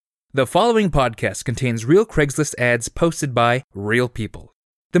The following podcast contains real Craigslist ads posted by real people,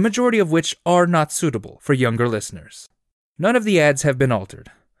 the majority of which are not suitable for younger listeners. None of the ads have been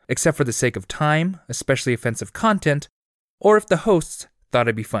altered, except for the sake of time, especially offensive content, or if the hosts thought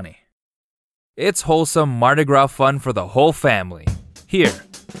it'd be funny. It's wholesome Mardi Gras fun for the whole family, here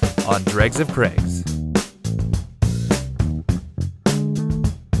on Dregs of Craigs.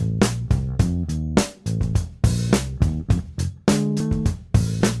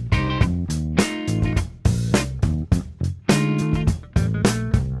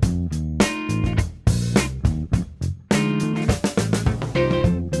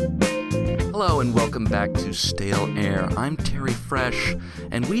 Welcome back to Stale Air. I'm Terry Fresh,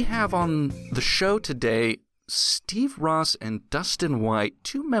 and we have on the show today Steve Ross and Dustin White,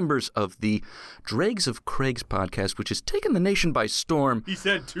 two members of the Dregs of Craigs podcast, which has taken the nation by storm. He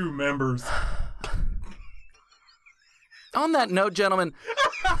said two members. On that note, gentlemen,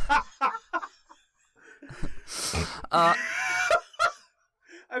 I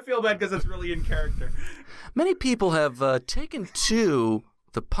feel bad because it's really in character. Many people have taken to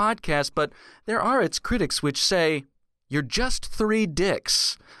the podcast, but there are its critics which say you're just three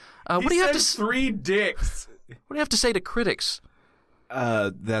dicks. What do you have to three dicks? What do you have to say to critics?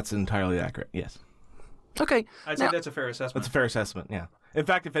 That's entirely accurate. Yes. Okay. I'd say that's a fair assessment. That's a fair assessment. Yeah. In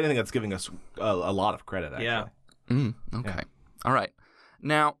fact, if anything, that's giving us a lot of credit. Actually. Yeah. Okay. Yeah. All right.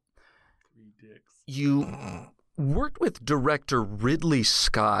 Now, Three dicks. you worked with director Ridley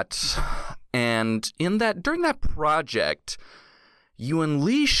Scott, and during that project, you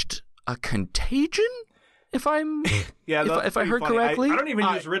unleashed a contagion, if I'm if I heard funny. correctly. I don't even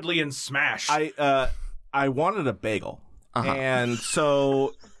use Ridley in Smash. I wanted a bagel, and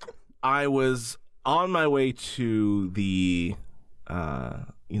so I was on my way to the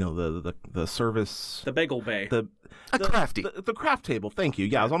the service, the Bagel Bay. Crafty. The craft table. Thank you.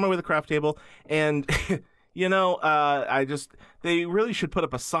 Yeah, I was on my way to the craft table, and they really should put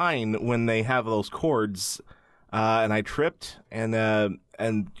up a sign when they have those cords. And I tripped and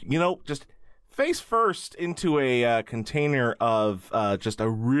just face first into a container of just a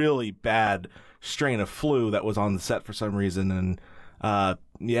really bad strain of flu that was on the set for some reason, and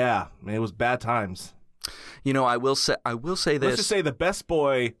it was bad times. I will say this. Let's just say the best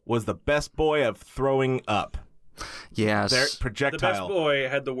boy was the best boy of throwing up. Yes. Their The projectile. best boy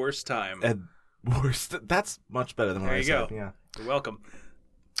had the worst time. That's much better than what There I you said. go. Yeah. You're welcome.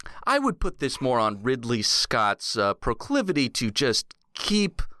 I would put this more on Ridley Scott's proclivity to just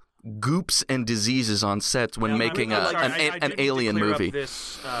keep goops and diseases on sets when making an alien movie.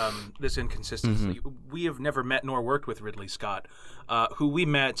 This inconsistency. We have never met nor worked with Ridley Scott. Who we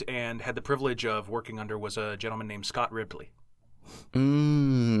met and had the privilege of working under was a gentleman named Scott Ripley.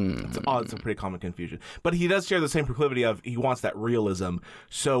 It's a pretty common confusion. But he does share the same proclivity of he wants that realism.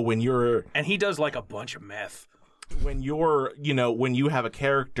 So when you're... And he does like a bunch of meth. When you have a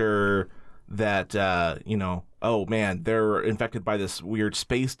character that, oh man, they're infected by this weird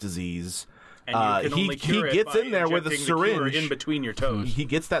space disease. And you can only cure he gets it by in there with a injecting the cure syringe in between your toes. He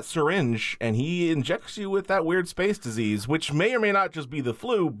gets that syringe and he injects you with that weird space disease, which may or may not just be the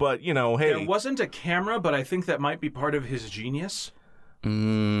flu, but hey. There wasn't a camera, but I think that might be part of his genius.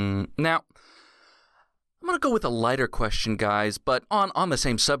 Now, I'm going to go with a lighter question, guys, but on the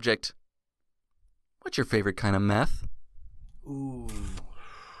same subject. What's your favorite kind of meth? Ooh.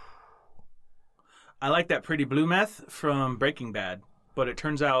 I like that pretty blue meth from Breaking Bad, but it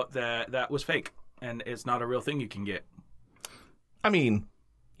turns out that was fake, and it's not a real thing you can get. I mean,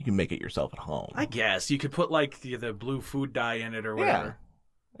 you can make it yourself at home. I guess. You could put, the blue food dye in it or whatever.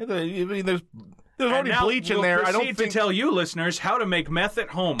 Yeah. There's already bleach in there. I don't think... to tell you, listeners, how to make meth at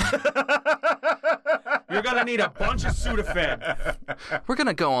home. You're going to need a bunch of Sudafed. We're going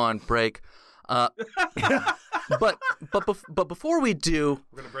to go on break. But before we do,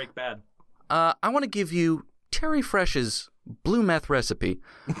 we're gonna break bad. I want to give you Terry Fresh's blue meth recipe.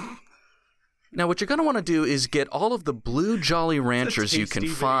 Now, what you're gonna want to do is get all of the blue Jolly Ranchers you can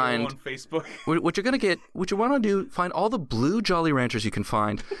find. On Facebook. What you want to do, find all the blue Jolly Ranchers you can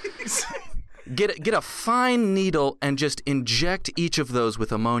find. Get a fine needle and just inject each of those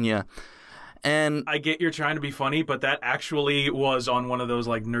with ammonia. And I get you're trying to be funny, but that actually was on one of those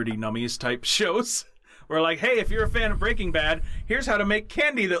nerdy nummies type shows. Where hey, if you're a fan of Breaking Bad, here's how to make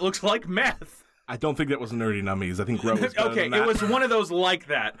candy that looks like meth. I don't think that was Nerdy Nummies. I think Ro was better Okay, than that. it was one of those like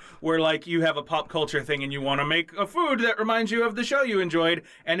that, where you have a pop culture thing and you want to make a food that reminds you of the show you enjoyed,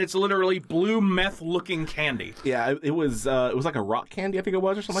 and it's literally blue meth-looking candy. Yeah, it was like a rock candy, I think it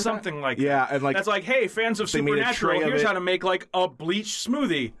was, or Something like that. Yeah, and that's hey, fans of they made a Supernatural, tray of here's it. how to make a bleach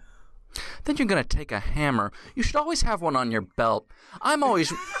smoothie. Then you're going to take a hammer. You should always have one on your belt. I'm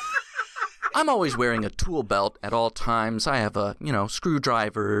always I'm always wearing a tool belt at all times. I have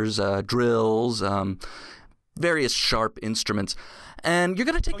screwdrivers, drills, various sharp instruments. And you're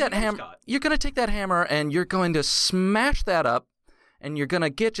going to take that hammer. You're going to take that hammer and you're going to smash that up, and you're going to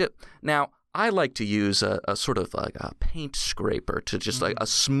get it. Now, I like to use a sort of like a paint scraper to just like a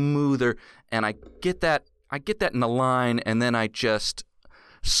smoother, and I get that in a line, and then I just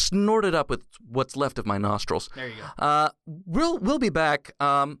snort it up with what's left of my nostrils. There you go. We'll be back.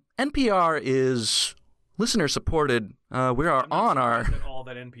 NPR is listener supported. We are on our. At all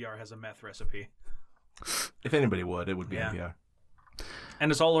that NPR has a meth recipe, If anybody would, it would be Yeah. NPR.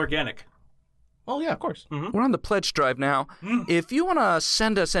 and it's all organic. Oh yeah, of course. We're on the pledge drive now. If you want to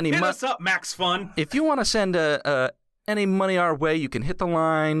send us any Hit money, us up, Max Fun. if you want to send any money our way, you can hit the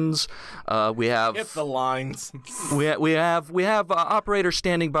lines. We have Hit the lines. we have operators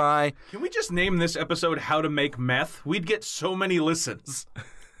standing by, Can we just name this episode "How to Make Meth"? We'd get so many listens.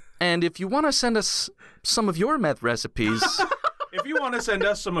 and if you want to send us some of your meth recipes, If you want to send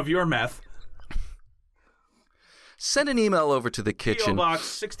us some of your meth, send an email over to the P.O. kitchen. Box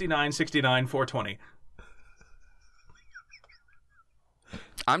 6969 420.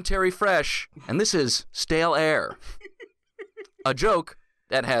 I'm Terry Fresh, and this is Stale Air, a joke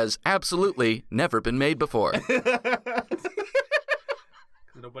that has absolutely never been made before.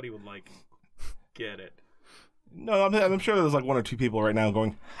 Nobody would get it. No, I'm sure there's like one or two people right now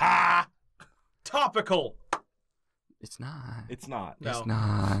going, Ha! Topical. It's not. it's not. No. It's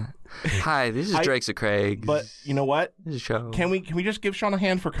not. Hi, this is Drakes of Craig. But you know what? This is a show. Can we just give Sean a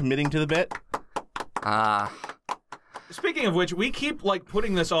hand for committing to the bit? Speaking of which, we keep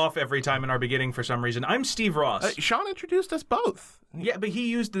putting this off every time in our beginning for some reason. I'm Steve Ross. Sean introduced us both. Yeah, but he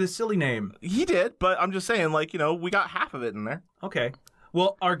used the silly name. He did, but I'm just saying, we got half of it in there. Okay.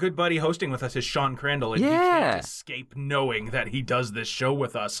 Well, our good buddy hosting with us is Sean Crandall, and he Yeah. can't escape knowing that he does this show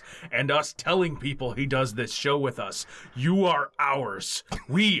with us, and us telling people he does this show with us. You are ours.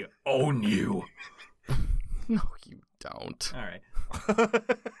 We own you. No, you don't. All right.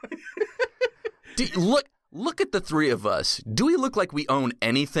 Look at the three of us. Do we look like we own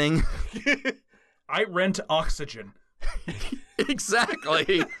anything? I rent oxygen.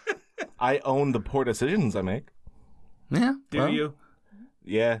 Exactly. I own the poor decisions I make. Yeah. Do well, you?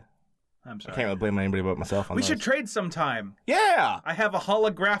 Yeah. I'm I sorry. can't really blame anybody but myself on We those. should trade sometime. Yeah. I have a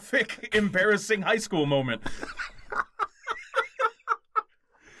holographic, embarrassing high school moment.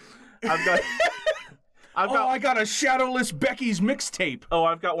 I've got I got a Shadowless Becky's mixtape.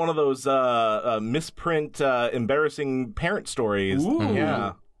 I've got one of those misprint embarrassing parent stories. Ooh.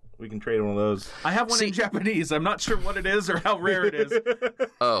 Yeah. We can trade one of those. I have one in Japanese. I'm not sure what it is or how rare it is.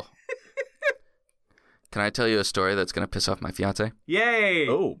 Oh. Can I tell you a story that's going to piss off my fiance? Yay!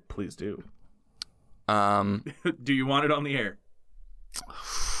 Oh, please do. Do you want it on the air?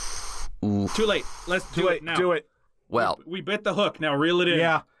 Oof. Too late. Let's do it now. Do it. Well, We bit the hook. Now reel it in.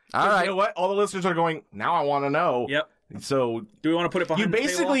 Yeah. all 'Cause right. You know what? All the listeners are going, now I want to know. Yep. So Do we want to put it behind you the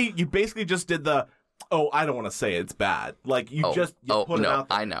paywall? basically just did the, I don't want to say it's bad. Like you Oh, just oh put it no, out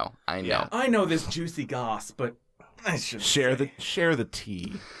there. I know. Yeah. I know this juicy goss, but I should Share the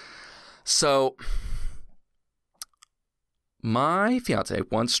tea. So, my fiance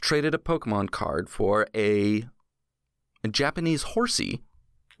once traded a Pokemon card for a Japanese horsey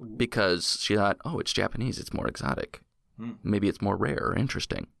because she thought, oh, it's Japanese, it's more exotic. Maybe it's more rare or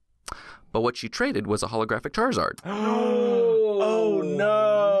interesting. But what she traded was a holographic Charizard. Oh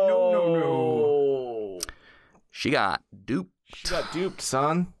no. No. She got duped. She got duped,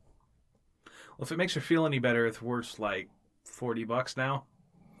 son. Well, if it makes her feel any better, it's worth like $40 now.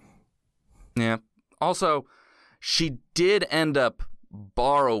 Yeah. Also, she did end up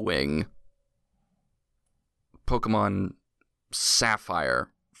borrowing Pokemon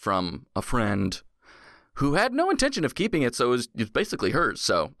Sapphire from a friend who had no intention of keeping it, so it was basically hers.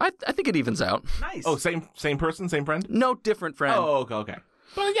 So I think it evens out. Nice. Oh, same person, same friend? No different friend. Oh, okay.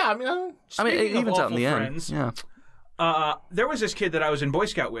 But yeah, I mean, I mean, Speaking it of evens out in the awful end. friends, Yeah. there was this kid that I was in Boy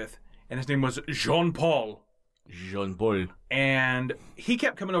Scout with, and his name was Jean-Paul. Jean-Paul. And he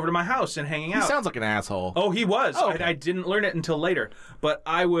kept coming over to my house and hanging He out. sounds like an asshole. Oh, he was. Oh, okay. I didn't learn it until later. But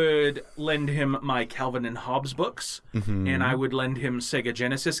I would lend him my Calvin and Hobbes books, and I would lend him Sega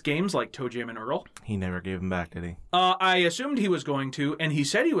Genesis games like Toe Jam and Earl. He never gave him back, did he? I assumed he was going to, and he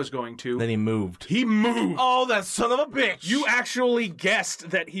said he was going to. Then he moved. He moved. Oh, that son of a bitch! You actually guessed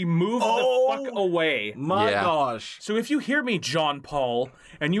that he moved Oh. the fuck away. My Yeah. gosh. So if you hear me, John Paul,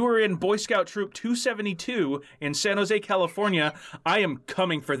 and you were in Boy Scout Troop 272 in San Jose, California, I am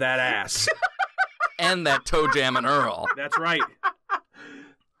coming for that ass. And that Toe Jam and Earl. That's right.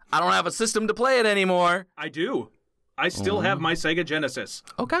 I don't have a system to play it anymore. I do. I still have my Sega Genesis.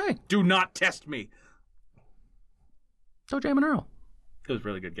 Okay. Do not test me. Toe Jam and Earl. It was a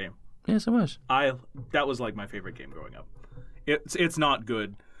really good game. Yes, it was. That was like my favorite game growing up. It's not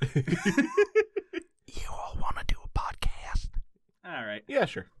good. You all want to do a podcast? All right. Yeah,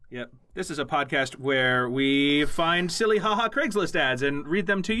 sure. Yep. This is a podcast where we find silly haha Craigslist ads and read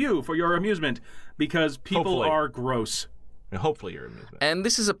them to you for your amusement because people Hopefully. are gross. And hopefully your amusement. And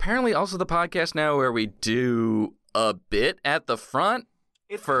this is apparently also the podcast now where we do a bit at the front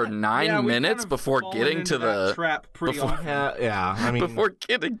for 9 Yeah, we've minutes kind of before fallen getting into to that the trap pretty before- often. Yeah, I mean, before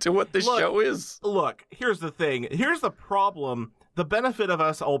getting to what the Look, show is. Look, here's the thing. Here's the problem. The benefit of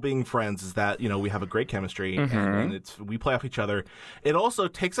us all being friends is that, we have a great chemistry and we play off each other. It also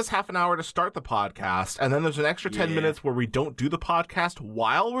takes us half an hour to start the podcast, and then there's an extra 10 minutes where we don't do the podcast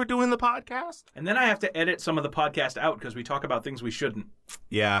while we're doing the podcast. And then I have to edit some of the podcast out because we talk about things we shouldn't.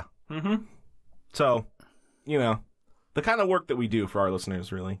 Yeah. Mm-hmm. So, the kind of work that we do for our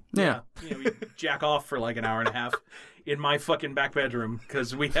listeners, really. Yeah. We jack off for like an hour and a half in my fucking back bedroom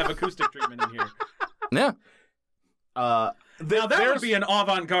because we have acoustic treatment in here. Yeah. Now that would be an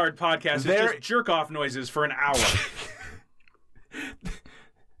avant-garde podcast. It's there- just jerk-off noises for an hour.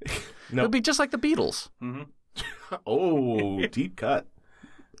 It would be just like the Beatles. Oh, deep cut.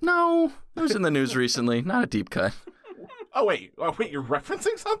 No, it was in the news recently. Not a deep cut. Oh, wait, you're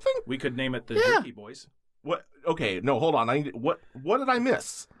referencing something? We could name it the Jerky Boys. What? Okay, no, hold on. What did I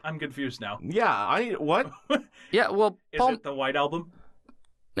miss? I'm confused now. Yeah, what? Yeah, well, Is Paul, it the White Album?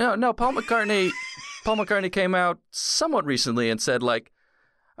 no, Paul McCartney came out somewhat recently and said like,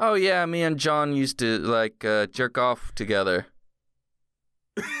 "Oh yeah, me and John used to like jerk off together."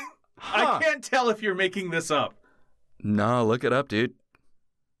 I can't tell if you're making this up. No, look it up, dude.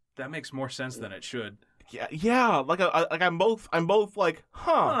 That makes more sense than it should. Yeah. Like I'm both like,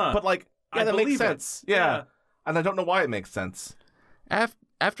 but like, yeah, I that makes believe it. sense. Yeah. And I don't know why it makes sense.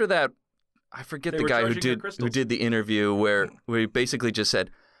 After that, I forget They the were guy who charging their did crystals. the interview where he basically just said,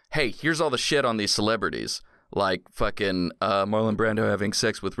 "Hey, here's all the shit on these celebrities, like fucking Marlon Brando having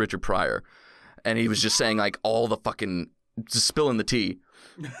sex with Richard Pryor," and he was just saying like all the fucking just spilling the tea.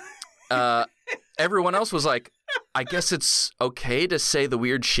 Everyone else was like, "I guess it's okay to say the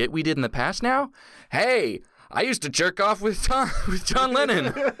weird shit we did in the past now." Hey, I used to jerk off with John Lennon.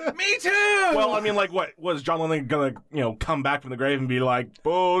 Me too! Well, I mean, like, what was John Lennon gonna, come back from the grave and be like,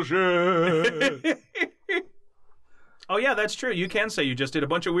 bullshit? Oh, yeah, that's true. You can say you just did a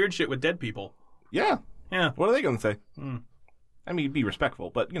bunch of weird shit with dead people. Yeah. Yeah. What are they gonna say? I mean, be respectful,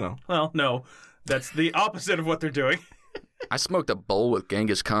 but Well, no. That's the opposite of what they're doing. I smoked a bowl with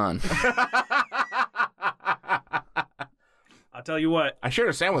Genghis Khan. I'll tell you what. I shared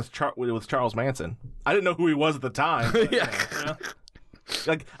a sandwich with Charles Manson. I didn't know who he was at the time. But, Yeah.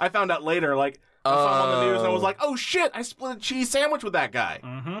 like, I found out later. Like, I saw him on the news and I was like, "Oh shit! I split a cheese sandwich with that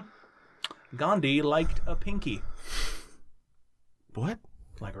guy." Gandhi liked a pinky. What?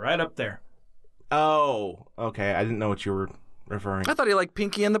 Like right up there. Oh, okay. I didn't know what you were referring. I thought he liked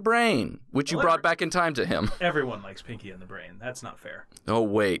Pinky in the Brain, which you Well, brought back in time to him. Everyone likes Pinky in the Brain. That's not fair. Oh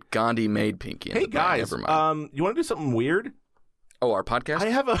wait, Gandhi made Pinky in Hey the Brain. guys, Never mind. you want to do something weird? Oh, our podcast? I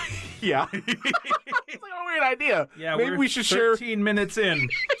have a yeah. It's like a weird idea. Yeah, maybe we're we should share. 13 minutes in.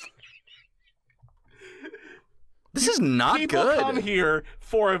 This is not People good. come here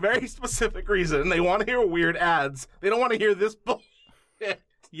for a very specific reason. They want to hear weird ads. They don't want to hear this bullshit.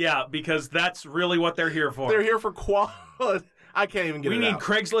 Yeah, because that's really what they're here for. They're here for quality. I can't even get we it need out.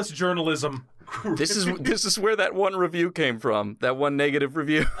 Craigslist journalism. This is where that one review came from. That one negative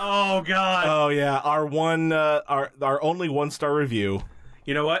review. Oh, God. Oh yeah, our only 1-star review.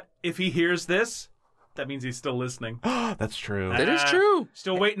 You know what? If he hears this, that means he's still listening. That's true. That is true.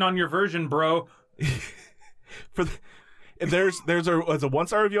 Still waiting on your version, bro. There's a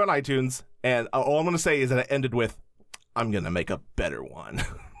 1-star review on iTunes, and all I'm gonna say is that it ended with, "I'm gonna make a better one."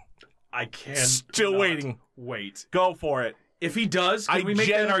 I can't. Still waiting. Wait. Go for it. If he does, can I we make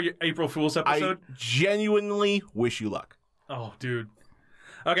that our April Fool's episode? I genuinely wish you luck, Oh, dude.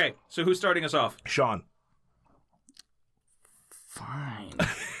 Okay, so who's starting us off? Sean. Fine.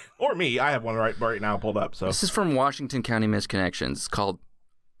 Or me. I have one right now pulled up. So This is from Washington County Misconnections. It's called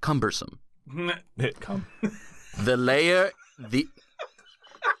Cumbersome. come. The layer, the...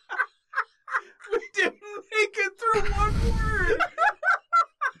 We didn't make it through one word.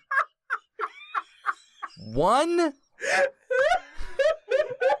 One...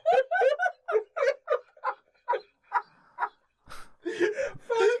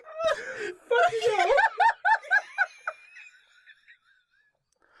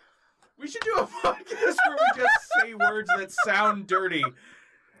 We should do a podcast where we just say words that sound dirty.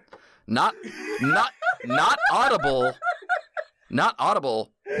 Not Not audible. Not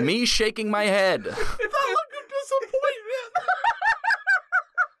audible. Me shaking my head. It's a look of disappointment.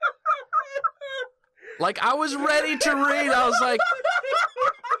 Like, I was ready to read. I was like,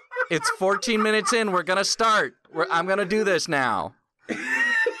 it's 14 minutes in. We're going to start. I'm going to do this now.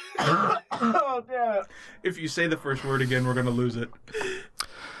 Oh, damn. If you say the first word again, we're going to lose it.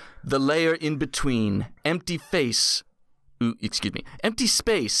 The layer in between. Empty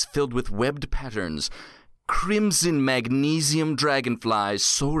space filled with webbed patterns. Crimson magnesium dragonflies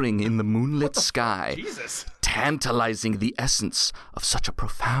soaring in the moonlit sky. Jesus. Tantalizing the essence of such a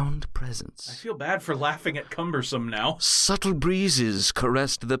profound I presence. feel bad for laughing at Cumbersome now. Subtle breezes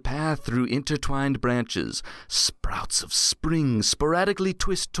caressed the path through intertwined branches. Sprouts of spring sporadically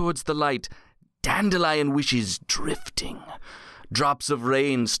twist towards the light. Dandelion wishes drifting. Drops of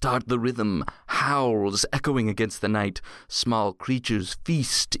rain start the rhythm, howls echoing against the night. Small creatures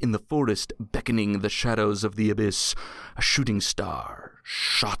feast in the forest, beckoning the shadows of the abyss. A shooting star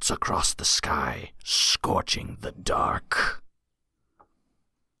shots across the sky, scorching the dark.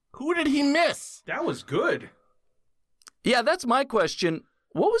 Who did he miss? That was good. Yeah, that's my question.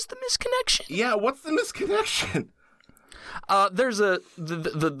 What was the misconnection? Yeah, what's the misconnection? There's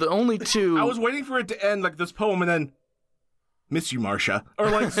the only two. I was waiting for it to end like this poem and then miss you, Marcia. Or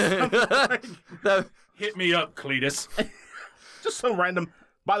like something like Hit me up, Cletus. just some random.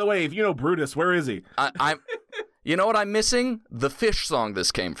 By the way, if you know Brutus, where is he? I'm. You know what I'm missing? The fish song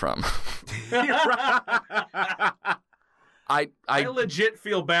this came from. I legit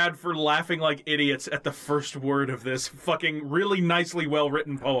feel bad for laughing like idiots at the first word of this fucking really nicely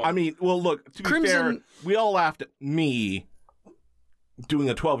well-written poem. I mean, well, look, to be fair, we all laughed at me doing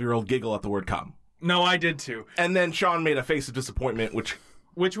a 12-year-old giggle at the word come. No, I did too. And then Sean made a face of disappointment, which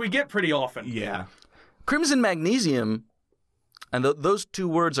we get pretty often. yeah. Crimson Magnesium, and those two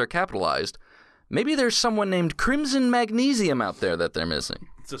words are capitalized. Maybe there's someone named Crimson Magnesium out there that they're missing.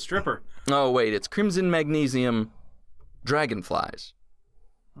 It's a stripper. Oh, wait, it's Crimson Magnesium Dragonflies.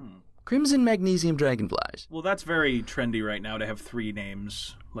 Crimson Magnesium Dragonflies. Well, that's very trendy right now to have three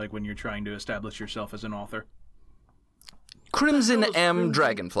names, like when you're trying to establish yourself as an author. Crimson M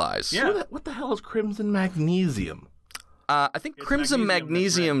Dragonflies. Yeah. What the hell is Crimson Magnesium? I think It's Crimson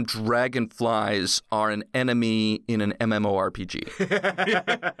magnesium Magnesium Dragonflies are an enemy in an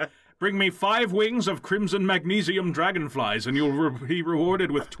MMORPG. Bring me 5 wings of Crimson Magnesium Dragonflies, and you'll be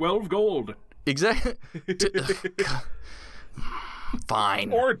rewarded with 12 gold. Exactly.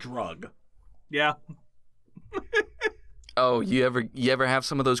 Fine. Or a drug. Yeah. Oh, you ever have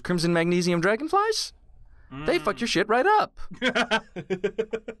some of those Crimson Magnesium Dragonflies? They fuck your shit right up. You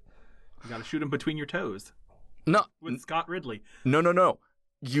gotta shoot them between your toes. No, With Scott Ridley. no.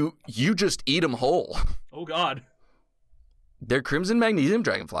 You just eat them whole. Oh, God. They're Crimson Magnesium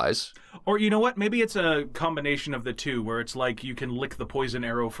Dragonflies. Or you know what? Maybe it's a combination of the two, where it's like you can lick the poison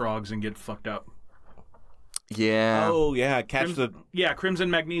arrow frogs and get fucked up. Yeah. Oh, yeah, catch the... Yeah, Crimson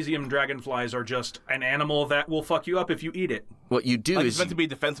Magnesium Dragonflies are just an animal that will fuck you up if you eat it. What you do Like, is it's meant to be a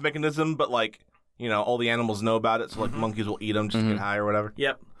defense mechanism, but, like, you know, all the animals know about it, so, like, monkeys will eat them just to get high or whatever.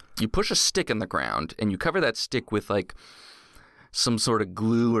 Yep. you push a stick in the ground and you cover that stick with like some sort of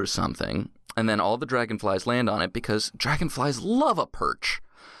glue or something, and then all the dragonflies land on it because dragonflies love a perch.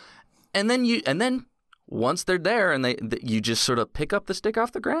 And then once they're there, and you just sort of pick up the stick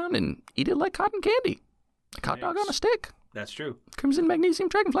off the ground and eat it like cotton candy, like hot dog on a stick. That's true. Crimson magnesium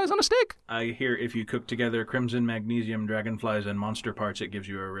dragonflies on a stick. I hear if you cook together crimson magnesium dragonflies and monster parts, it gives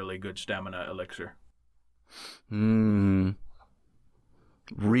you a really good stamina elixir.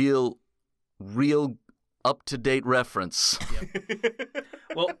 Real up-to-date reference.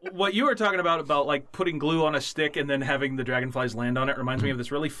 Well, what you were talking about like putting glue on a stick and then having the dragonflies land on it reminds me of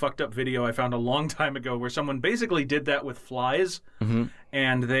this really fucked up video I found a long time ago where someone basically did that with flies,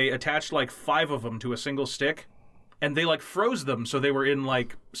 and they attached like 5 of them to a single stick, and they like froze them so they were in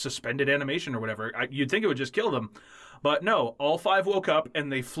like suspended animation or whatever. You'd think it would just kill them, but no, all 5 woke up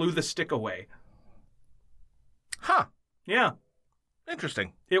and they flew the stick away. Huh. Yeah,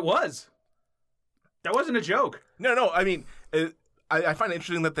 Interesting. it was. That wasn't a joke. No, I mean, I find it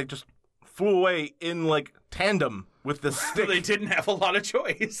interesting that they just flew away in, like, tandem with the stick. They didn't have a lot of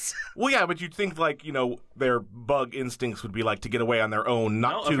choice. Well, yeah, but you'd think, like, you know, their bug instincts would be, like, to get away on their own,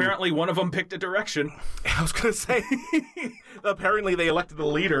 not Well, to... apparently one of them picked a direction. I was going to say, apparently they elected the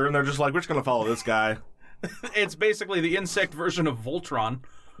leader, and they're just like, we're just going to follow this guy. It's basically the insect version of Voltron.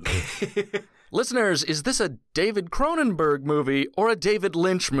 Listeners, is this a David Cronenberg movie or a David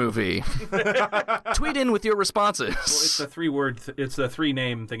Lynch movie? Tweet in with your responses. Well, it's the 3-word, it's the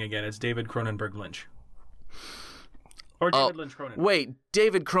 3-name thing again. It's David Cronenberg Lynch. Or David Lynch Cronenberg. Wait,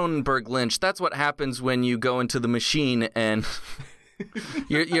 David Cronenberg Lynch. That's what happens when you go into the machine and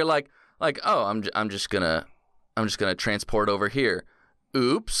you're like, oh, I'm just gonna transport over here.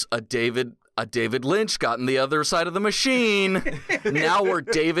 Oops, a David Lynch got on the other side of the machine. Now we're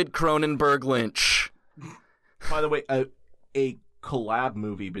David Cronenberg Lynch. By the way, a collab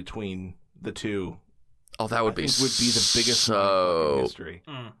movie between the two. Oh, that would would be be the biggest one in history.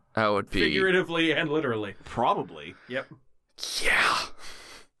 That would be Figuratively and literally. Probably. Yep. Yeah.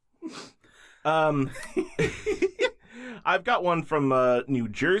 I've got one from New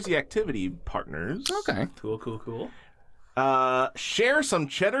Jersey Activity Partners. Okay. Cool. Share some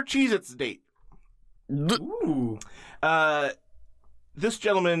cheddar Cheez-Its date. Ooh. This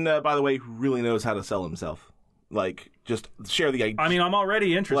gentleman, by the way, really knows how to sell himself. Like, just share the idea. I mean, I'm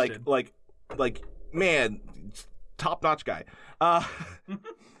already interested. Like, man, top-notch guy. All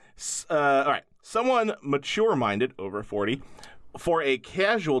right. Someone mature-minded, over 40, for a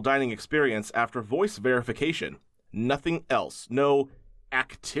casual dining experience after voice verification. Nothing else. No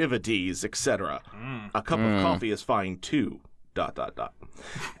activities, etc. A cup of coffee is fine, too. ...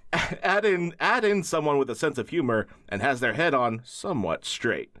 Add in someone with a sense of humor and has their head on somewhat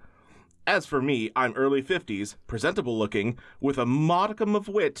straight. As for me, I'm early 50s, presentable looking, with a modicum of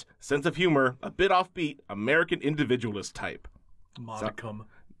wit, sense of humor, a bit offbeat, American individualist type. Modicum.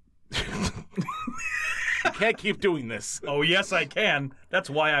 You can't keep doing this. Oh, yes, I can. That's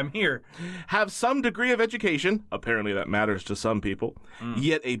why I'm here. Have some degree of education, apparently that matters to some people,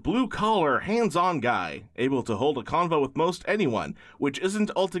 yet a blue-collar, hands-on guy, able to hold a convo with most anyone, which isn't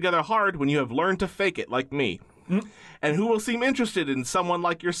altogether hard when you have learned to fake it like me. And who will seem interested in someone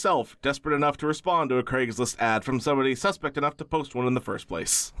like yourself, desperate enough to respond to a Craigslist ad from somebody suspect enough to post one in the first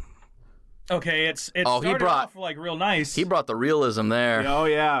place. Okay, it started off like real nice. He brought the realism there. Oh,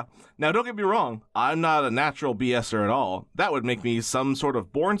 yeah. Now, don't get me wrong. I'm not a natural BSer at all. That would make me some sort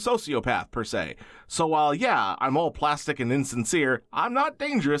of born sociopath, per se. So while, yeah, I'm all plastic and insincere, I'm not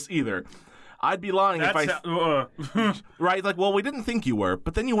dangerous either. I'd be lying if I... Right? Like, well, we didn't think you were,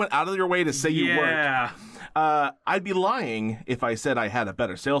 but then you went out of your way to say you weren't. I'd be lying if I said I had a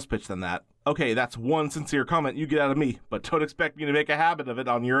better sales pitch than that. Okay, that's one sincere comment you get out of me, but don't expect me to make a habit of it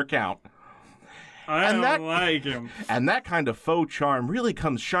on your account. I don't like him. And that kind of faux charm really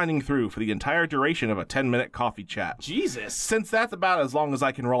comes shining through for the entire duration of a 10-minute coffee chat. Jesus. Since that's about as long as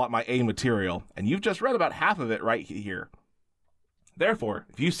I can roll out my A material, and you've just read about half of it right here. Therefore,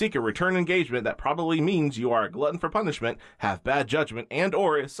 if you seek a return engagement, that probably means you are a glutton for punishment, have bad judgment, and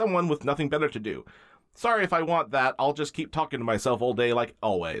or is someone with nothing better to do. Sorry if I want that, I'll just keep talking to myself all day like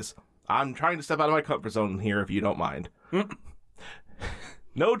always. I'm trying to step out of my comfort zone here if you don't mind.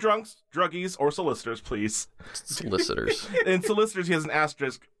 No drunks, druggies, or solicitors, please. Solicitors. In solicitors, he has an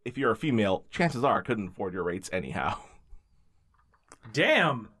asterisk. If you're a female, chances are I couldn't afford your rates anyhow.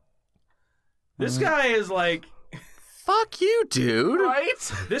 Damn. This guy is like... Fuck you, dude.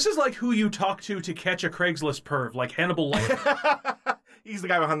 Right? This is like who you talk to catch a Craigslist perv, like Hannibal Lecter. He's the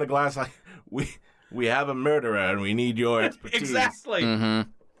guy behind the glass like, we have a murderer and we need your expertise. Exactly. Mm-hmm.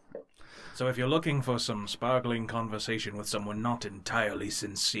 So if you're looking for some sparkling conversation with someone not entirely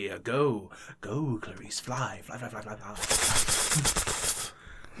sincere, go, Clarice, fly.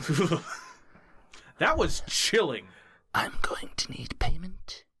 That was chilling. I'm going to need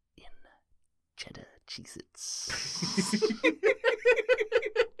payment in cheddar Cheez-Its.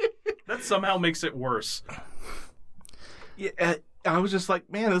 That somehow makes it worse. Yeah, I was just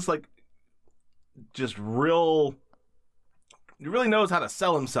like, man, it's like just real. He really knows how to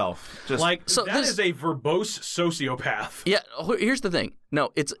sell himself. Just like that is a verbose sociopath. Yeah, here's the thing.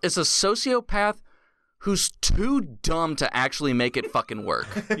 No, it's a sociopath who's too dumb to actually make it fucking work.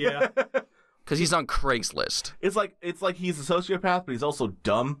 Yeah. Because he's on Craigslist. It's like he's a sociopath, but he's also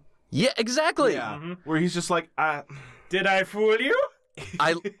dumb. Yeah, exactly. Yeah. Where he's just like, did I fool you?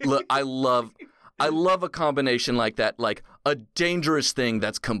 I love a combination like that, like a dangerous thing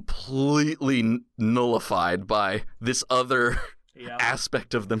that's completely nullified by this other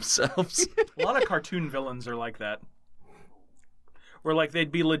aspect of themselves. A lot of cartoon villains are like that. Where like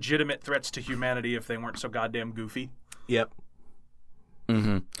they'd be legitimate threats to humanity if they weren't so goddamn goofy. Yep.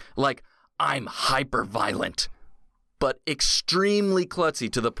 Mm-hmm. Like, I'm hyper violent, but extremely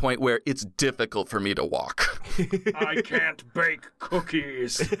klutzy to the point where it's difficult for me to walk. I can't bake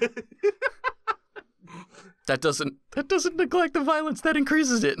cookies. That doesn't neglect the violence, that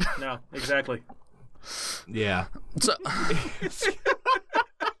increases it. No, exactly. Yeah. So,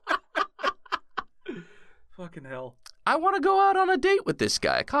 fucking hell. I want to go out on a date with this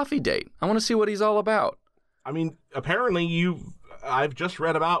guy, a coffee date. I want to see what he's all about. I mean, apparently I've just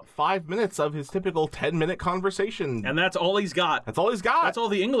read about 5 minutes of his typical 10-minute conversation. And that's all he's got. That's all he's got. That's all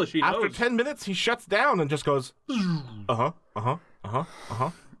the English he After knows. 10 minutes, he shuts down and just goes, uh-huh, uh-huh, uh-huh, uh-huh,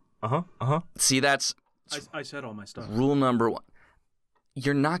 uh-huh, uh-huh. See, that's I said all my stuff. rule number 1.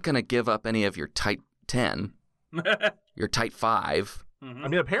 You're not going to give up any of your tight 10, your tight 5. I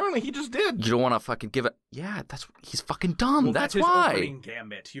mean, apparently he just did. You don't want to fucking give it. Yeah, he's fucking dumb. Well, that's his why. opening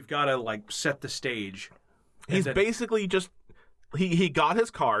gambit. You've got to like set the stage. He's And basically just, he got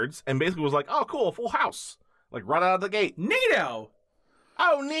his cards and basically was like, oh, cool, full house. Like, right out of the gate. Neato.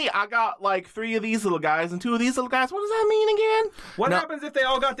 Oh, neat, I got like 3 of these little guys and 2 of these little guys. What does that mean again? What No. happens if they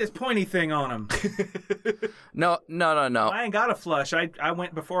all got this pointy thing on them? No. I ain't got a flush. I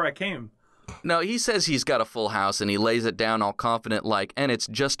went before I came. No, he says he's got a full house, and he lays it down all confident like, and it's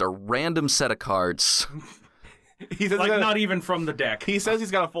just a random set of cards. He says, Like not even from the deck. he saes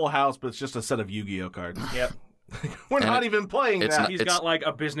he's got a full house, but it's just a set of Yu-Gi-Oh cards. Yep. We're And not even playing it's that. not- He's got like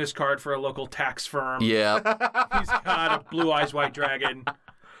a business card for a local tax firm. Yeah. He's got a Blue Eyes White Dragon.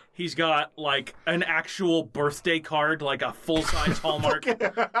 He's got like an actual birthday card, like a full-size Hallmark.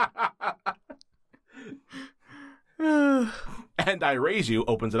 And I Raise You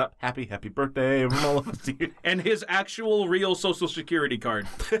opens it up. Happy birthday from all of us to you. And his actual real Social Security card.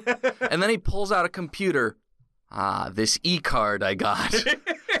 And then he pulls out a computer. This e-card I got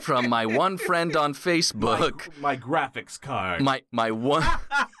from my one friend on Facebook. My graphics card.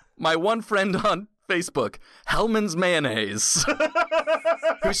 My one friend on Facebook, Hellman's Mayonnaise,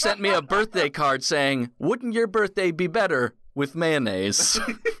 who sent me a birthday card saying, "Wouldn't your birthday be better with mayonnaise?"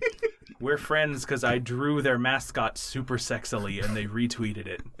 We're friends because I drew their mascot super sexily and they retweeted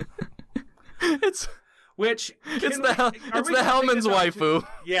it. it's Which it's can the we- Hel- are it's we the gonna bring Hellman's this up waifu.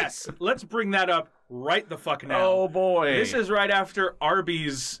 Yes, let's bring that up right the fuck now. Oh boy. This is right after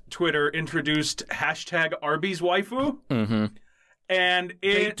Arby's Twitter introduced hashtag Arby's waifu. Mm-hmm. And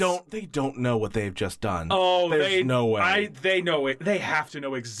it's... They don't know what they've just done. Oh, There's no way. They know it. They have to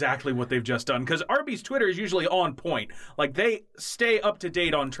know exactly what they've just done because Arby's Twitter is usually on point. Like they stay up to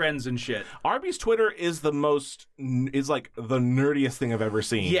date on trends and shit. Arby's Twitter is like the nerdiest thing I've ever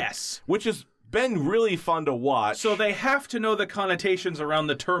seen. Yes. Which has been really fun to watch. So they have to know the connotations around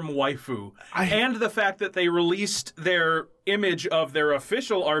the term waifu and the fact that they released their image of their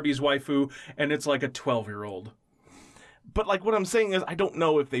official Arby's waifu and it's like a 12-year-old. But like what I'm saying is I don't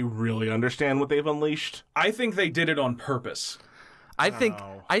know if they really understand what they've unleashed. I think they did it on purpose. I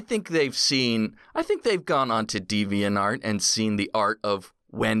think they've gone onto DeviantArt and seen the art of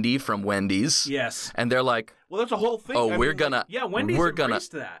Wendy from Wendy's. Yes. And they're like, Well, there's a whole thing. "Oh, I we're mean, gonna Yeah, Wendy's we're gonna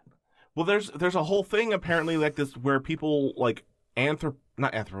embraced that. Well, there's a whole thing apparently like this where people like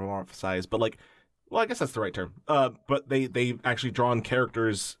not anthropomorphize, but like, well, I guess that's the right term. But they've actually drawn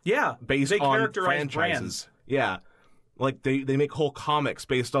characters Yeah. based they on characterize franchises. brands. Yeah, like they make whole comics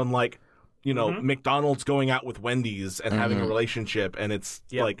based on like, you know, McDonald's going out with Wendy's and having a relationship, and it's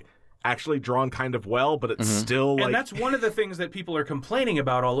Yep. like actually drawn kind of well, but it's still like And that's one of the things that people are complaining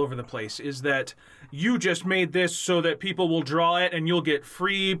about all over the place is that you just made this so that people will draw it and you'll get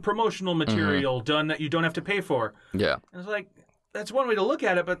free promotional material done that you don't have to pay for. yeah." And it's like, that's one way to look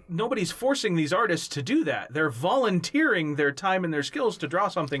at it, but nobody's forcing these artists to do that. They're volunteering their time and their skills to draw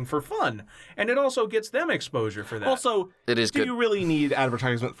something for fun. And it also gets them exposure for that. also. It is Do good. you really need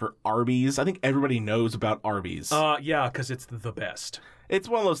advertisement for Arby's? I think everybody knows about Arby's. Yeah, because it's the best. It's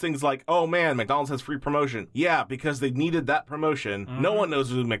one of those things like, oh man, McDonald's has free promotion. Yeah, because they needed that promotion. No one knows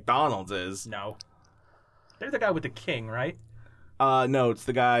who McDonald's is. No. They're the guy with the king, right? No, it's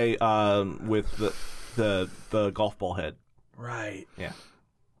the guy with the golf ball head. Right. Yeah.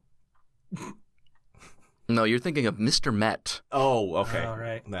 No, you're thinking of Mr. Met. Oh, okay. All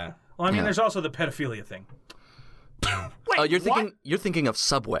right. Nah. Well, I mean, Yeah. there's also the pedophilia thing. Oh, you're thinking of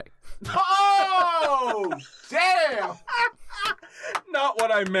Subway. Oh, damn! Not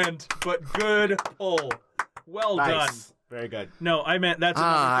what I meant, but good pull. Well done. Nice. Very good. No, I meant that's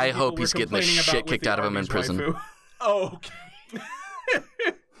another thing I people hope were he's getting the complaining shit about with kicked the out of him in Arby's prison. waifu. Oh, okay.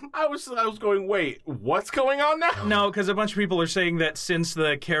 I was going, wait, what's going on now? No, because a bunch of people are saying that since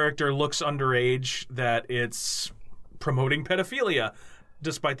the character looks underage, that it's promoting pedophilia,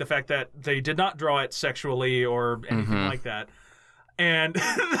 despite the fact that they did not draw it sexually or anything like that. And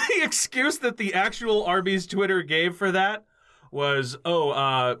the excuse that the actual Arby's Twitter gave for that was,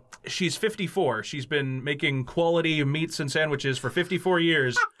 she's 54. She's been making quality meats and sandwiches for 54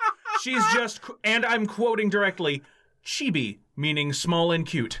 years. She's just, and I'm quoting directly, chibi, meaning small and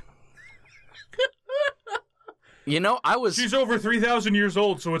cute. You know, She's over 3,000 years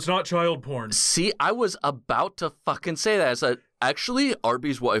old, so it's not child porn. I was about to fucking say that. actually,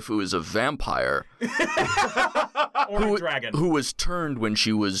 Arby's waifu is a vampire Or a dragon. who was turned when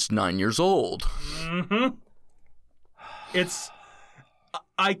she was 9 years old.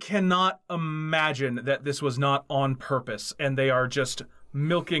 I cannot imagine that this was not on purpose, and they are just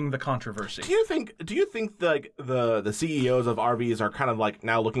milking the controversy. Do you think the CEOs of Arby's are kind of like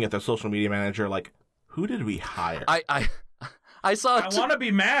now looking at their social media manager like, who did we hire? I saw. I want to be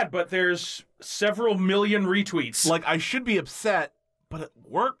mad, but there's several million retweets. Like, I should be upset, but it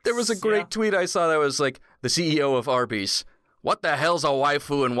works. There was a great tweet I saw that was like, the CEO of Arby's, what the hell's a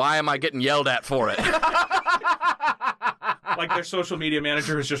waifu and why am I getting yelled at for it? Like their social media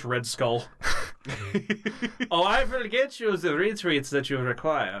manager is just Red Skull. Oh, I will get you the retweets that you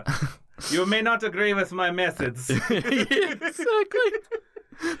require. You may not agree with my methods. Exactly.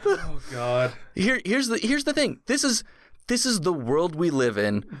 Oh God. Here's the thing. This is the world we live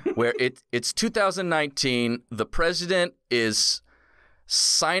in, where it's 2019. The president is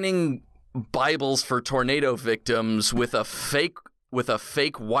signing Bibles for tornado victims with a fake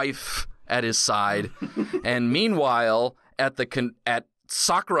wife at his side, and meanwhile at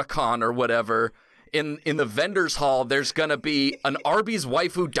SakuraCon or whatever, in the vendors hall, there's gonna be an Arby's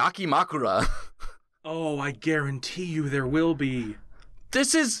waifu dakimakura. Oh, I guarantee you there will be.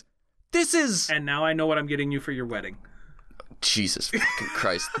 This is. And now I know what I'm getting you for your wedding. Jesus fucking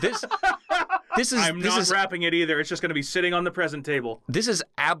Christ! This is. I'm not wrapping it either. It's just going to be sitting on the present table. This is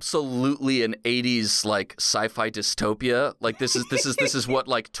absolutely an 80s like sci-fi dystopia. Like this is what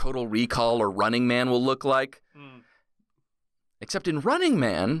like Total Recall or Running Man will look like. Except in Running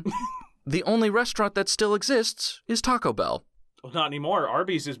Man, the only restaurant that still exists is Taco Bell. Well, not anymore.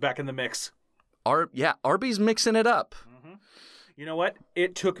 Arby's is back in the mix. Arby's mixing it up. Mm-hmm. You know what?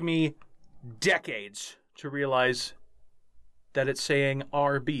 It took me decades to realize that it's saying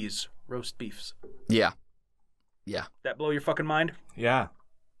Arby's roast beefs. Yeah. That blow your fucking mind? Yeah.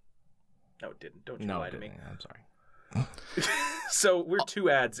 No, it didn't. Don't you lie to me. I'm sorry. So we're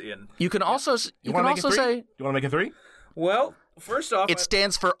 2 ads in. You can also say. You want to make it 3? Well, first off, It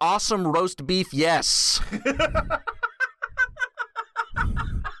stands for awesome roast beef. Yes.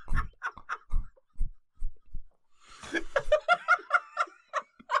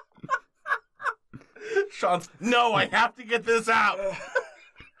 Sean's, no, I have to get this out.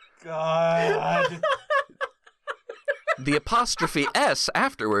 God. The apostrophe S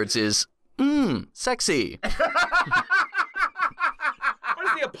afterwards is sexy. What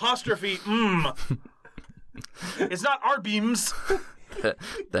is the apostrophe? It's not our beams.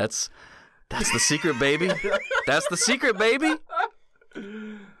 That's the secret, baby. That's the secret, baby.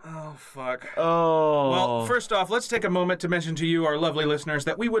 Oh, fuck. Oh. Well, first off, let's take a moment to mention to you, our lovely listeners,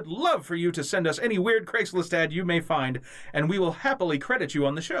 that we would love for you to send us any weird Craigslist ad you may find, and we will happily credit you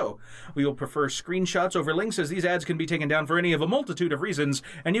on the show. We will prefer screenshots over links, as these ads can be taken down for any of a multitude of reasons,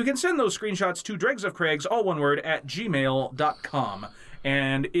 and you can send those screenshots to dregsofcraigs, all one word, @gmail.com.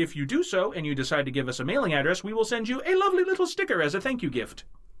 And if you do so, and you decide to give us a mailing address, we will send you a lovely little sticker as a thank you gift.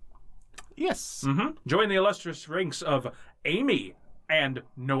 Yes. Join the illustrious ranks of Amy and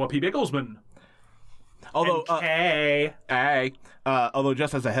Noah P. Bigglesman. Although, And although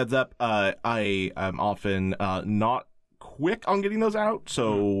just as a heads up, I am often not quick on getting those out,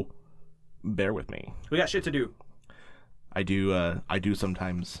 so bear with me. we got shit to do. I do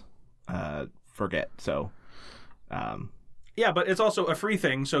sometimes forget. So, Yeah, but it's also a free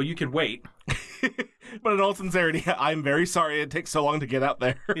thing, so you can wait. but in all sincerity, I'm very sorry it takes so long to get out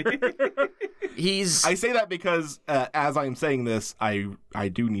there. I say that because as I'm saying this, I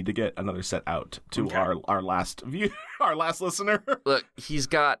do need to get another set out to our last our last listener. Look, he's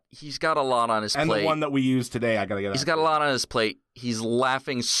got a lot on his and plate. the one that we use today, I gotta get. He's got a lot on his plate. He's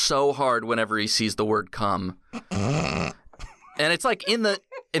laughing so hard whenever he sees the word "come," and it's like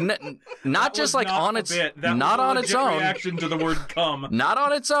not just like on its not on its own reaction to the word "come." Not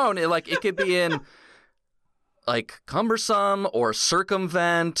on its own. It could be in like cumbersome or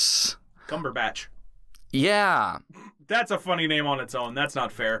circumvent. Cumberbatch. Yeah. That's a funny name on its own. That's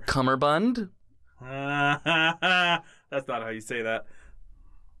not fair. Cummerbund? That's not how you say that.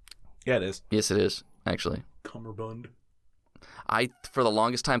 Yeah, it is. Yes, it is, actually. Cummerbund. I, for the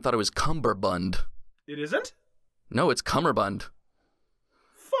longest time, thought it was Cumberbund. It isn't? No, it's Cummerbund.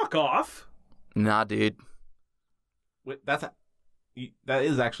 Fuck off. Nah, dude. Wait, that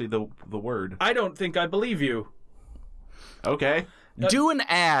is actually the word. I don't think I believe you. Okay. Do an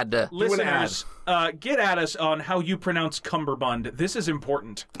ad. Listeners, get at us on how you pronounce cummerbund. This is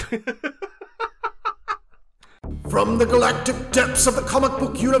important. From the galactic depths of the comic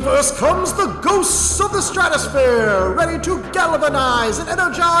book universe comes the Ghosts of the Stratosphere, ready to galvanize and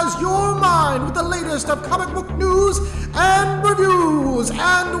energize your mind with the latest of comic book news and reviews.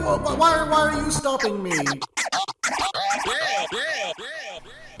 And why are you stopping me?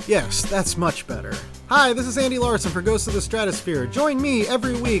 Yes, that's much better. Hi, this is Andy Larson for Ghosts of the Stratosphere. Join me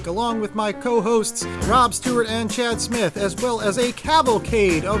every week along with my co-hosts Rob Stewart and Chad Smith, as well as a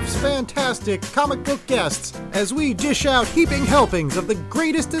cavalcade of fantastic comic book guests, as we dish out heaping helpings of the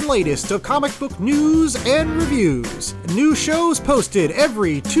greatest and latest of comic book news and reviews. New shows posted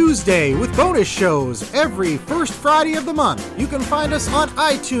every Tuesday with bonus shows every first Friday of the month. You can find us on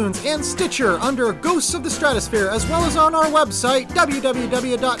iTunes and Stitcher under Ghosts of the Stratosphere, as well as on our website,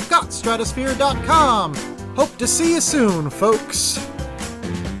 www.gotstratosphere.com. Hope to see you soon, folks.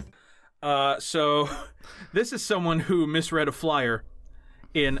 So this is someone who misread a flyer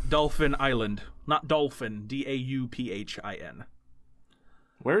in Dolphin Island. Not Dolphin, Dauphin.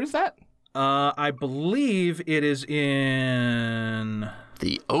 Where is that? I believe it is in...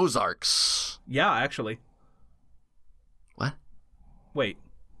 The Ozarks. Yeah, actually. What? Wait.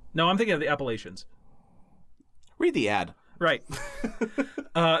 No, I'm thinking of the Appalachians. Read the ad. Right.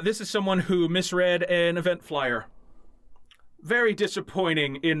 This is someone who misread an event flyer. Very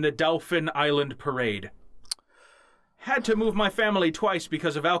disappointing in the Dolphin Island Parade. Had to move my family twice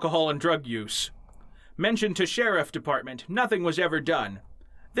because of alcohol and drug use. Mentioned to Sheriff Department, nothing was ever done.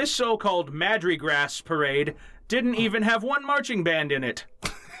 This so-called Madrigrass Parade didn't even have one marching band in it.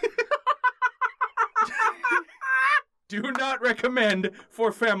 Do not recommend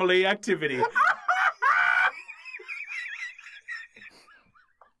for family activity.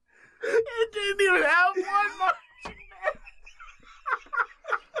 It didn't even have one marching band.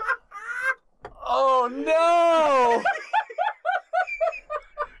 Oh no!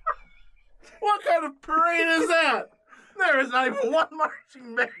 What kind of parade is that? There is not even one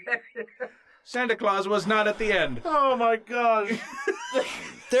marching band. Santa Claus was not at the end. Oh my gosh.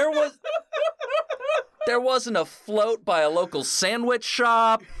 There wasn't a float by a local sandwich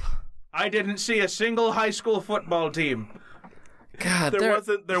shop. I didn't see a single high school football team. God,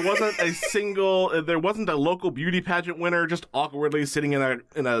 There wasn't a local beauty pageant winner just awkwardly sitting in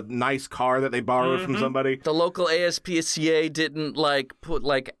a nice car that they borrowed from somebody. the local ASPCA didn't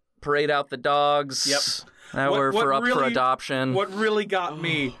parade out the dogs. Yep. That were for really, adoption. What really got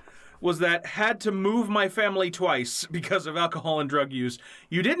me was that had to move my family twice because of alcohol and drug use.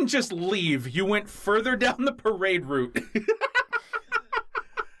 You didn't just leave, you went further down the parade route.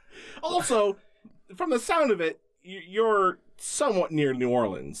 Also, from the sound of it, you're somewhat near New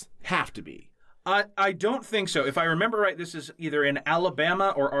Orleans. Have to be. I don't think so. If I remember right, this is either in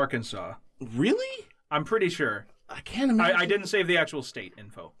Alabama or Arkansas. Really? I'm pretty sure. I can't imagine. I didn't save the actual state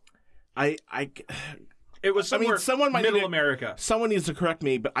info. It was somewhere someone might middle America. Someone needs to correct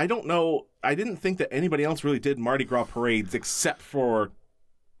me, but I don't know. I didn't think that anybody else really did Mardi Gras parades except for.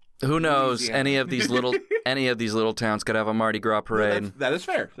 Who knows? Louisiana. Any of these little towns could have a Mardi Gras parade. That is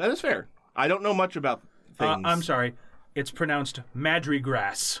fair. That is fair. I don't know much about things. I'm sorry. It's pronounced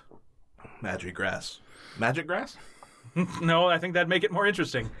Madrigrass. Magic grass. Magic grass? No, I think that'd make it more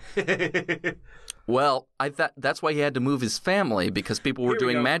interesting. Well, I thought that's why he had to move his family, because people were Here we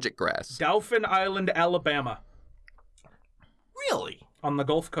doing go. magic grass. Dolphin Island, Alabama, Really? on the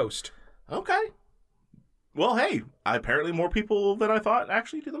Gulf Coast. Okay. Well, hey, apparently more people than I thought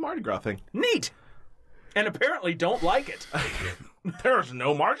actually do the Mardi Gras thing. Neat! And apparently don't like it. There's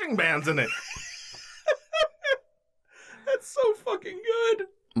no marching bands in it. That's so fucking good.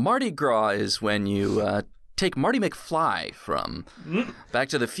 Mardi Gras is when you take Marty McFly from Back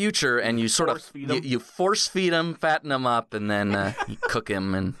to the Future and you sort Force feed him. you force feed him, fatten him up, and then you cook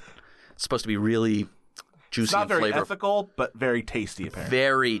him, and it's supposed to be really juicy It's not and very flavorful. ethical, but very tasty, apparently.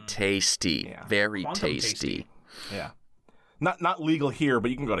 Very tasty. Yeah. Very Quantum tasty. Yeah. Not legal here,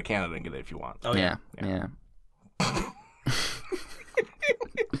 but you can go to Canada and get it if you want. Oh, Yeah.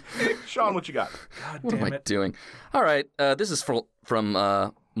 Sean, what you got? God What am damn I it. doing? All right, this is from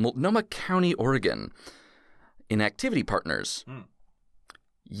Multnomah County, Oregon. In Activity Partners.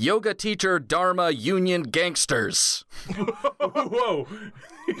 Yoga teacher Dharma Union Gangsters. Whoa.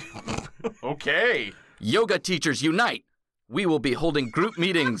 Okay. Yoga teachers unite. We will be holding group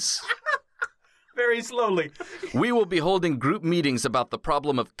meetings. Very slowly. We will be holding group meetings about the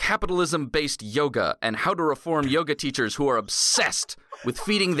problem of capitalism-based yoga and how to reform yoga teachers who are obsessed with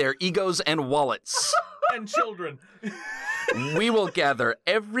feeding their egos and wallets. And children. We will gather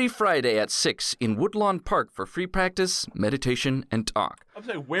every Friday at 6 in Woodlawn Park for free practice, meditation, and talk. I'm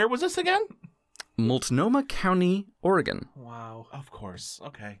saying, where was this again? Multnomah County, Oregon. Wow. Of course.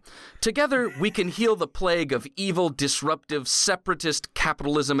 Okay. Together, we can heal the plague of evil, disruptive, separatist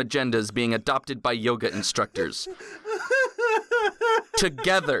capitalism agendas being adopted by yoga instructors.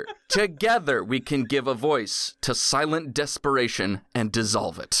 Together, we can give a voice to silent desperation and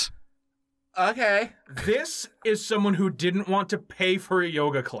dissolve it. Okay. This is someone who didn't want to pay for a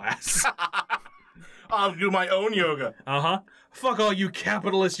yoga class. I'll do my own yoga. Uh-huh. Fuck all you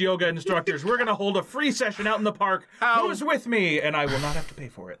capitalist yoga instructors. We're gonna hold a free session out in the park. Who's with me? And I will not have to pay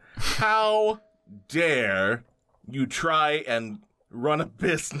for it. How dare you try and run a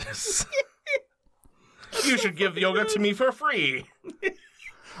business? You should give yoga to me for free. Yes,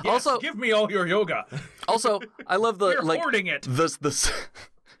 Also, give me all your yoga. I love the You're hoarding it.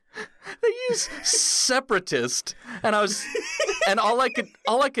 They use separatist, and all I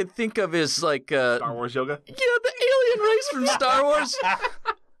could think of is like Star Wars yoga? yeah, the alien race from Star Wars.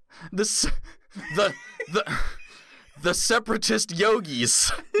 The separatist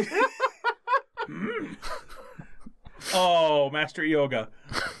yogis. Oh, Master Yoga.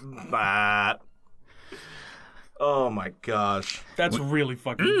 That. Oh my gosh. That's really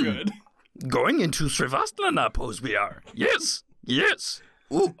fucking good. Going into Srivasana pose we are. Yes.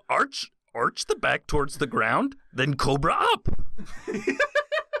 Ooh, arch the back towards the ground, then cobra up.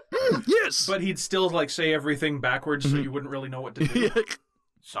 Yes. But he'd still like say everything backwards so you wouldn't really know what to do.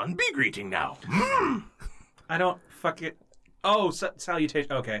 Sun be greeting now. I don't fuck it. Oh,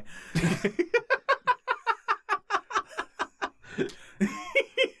 salutation. Okay.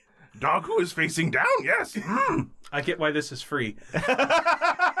 Dog who is facing down, yes. I get why this is free.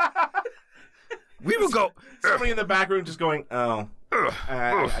 We will go. Somebody in the back room just going, oh.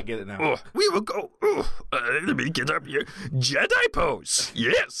 I get it now. We will go. Let me get up here. Jedi pose.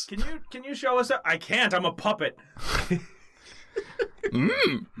 Yes. Can you show us that? I can't. I'm a puppet.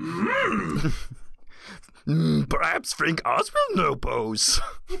 Perhaps Frank Oz will know pose.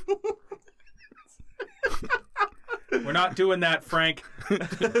 We're not doing that, Frank.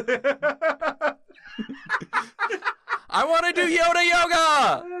 I want to do Yoda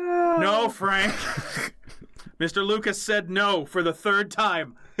yoga. No, Frank. Mr. Lucas said no for the third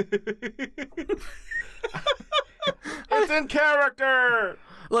time. It's in character.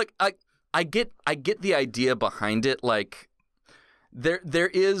 Look, I get the idea behind it. Like, there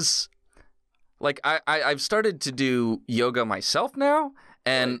is, like, I've started to do yoga myself now,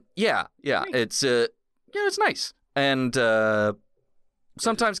 and yeah, it's it's nice, and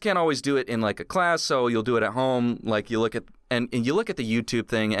sometimes can't always do it in like a class, so you'll do it at home. Like, you look at and you look at the YouTube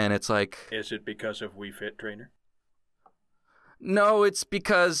thing, and it's like, is it because of Wii Fit Trainer? No, it's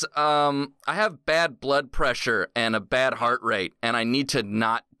because I have bad blood pressure and a bad heart rate, and I need to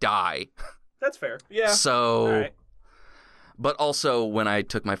not die. That's fair. Yeah. So, All right. But also when I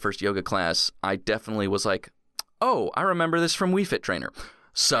took my first yoga class, I definitely was like, oh, I remember this from Wii Fit Trainer.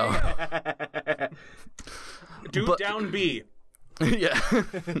 So, Down B. yeah.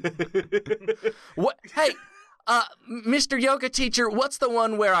 What? Hey, Mr. Yoga Teacher, what's the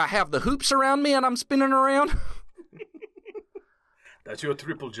one where I have the hoops around me and I'm spinning around? That's your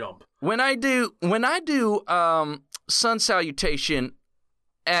triple jump. When I do sun salutation,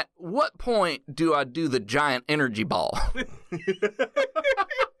 at what point do I do the giant energy ball?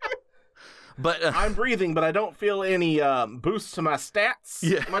 But I'm breathing, but I don't feel any boost to my stats.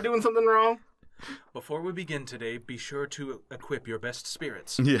 Yeah. Am I doing something wrong? Before we begin today, be sure to equip your best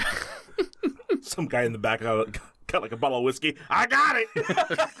spirits. yeah. Some guy in the back got like a bottle of whiskey. I got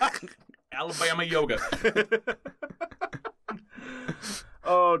it. Alabama yoga.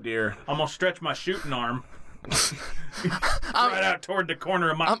 Oh dear. I'm gonna stretch my shooting arm right out toward the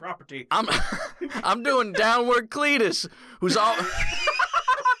corner of my property. I'm doing downward Cletus, who's all Is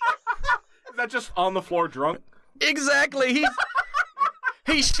that just on the floor drunk? exactly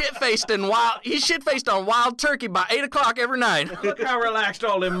he's shit faced on wild turkey by 8:00 every night. Look how relaxed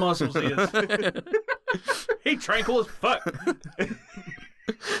all them muscles is. He tranquil as fuck.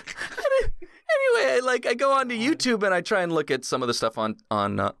 Anyway, like, I go onto YouTube and I try and look at some of the stuff on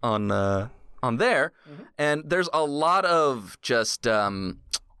there, and there's a lot of just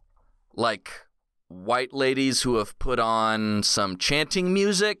like white ladies who have put on some chanting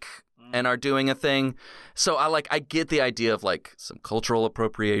music and are doing a thing. So I get the idea of like some cultural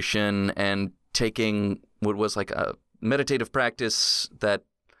appropriation and taking what was like a meditative practice that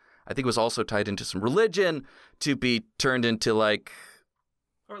I think was also tied into some religion to be turned into like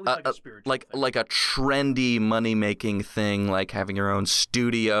Or at least like a spiritual thing. like a trendy money making thing, like having your own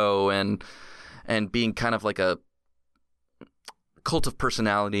studio and being kind of like a cult of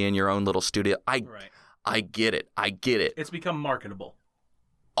personality in your own little studio. Right. I get it. It's become marketable.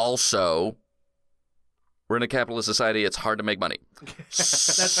 Also, We're in a capitalist society. It's hard to make money.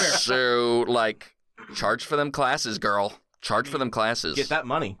 That's fair. So, like, charge for them classes, girl. Charge for them classes. Get that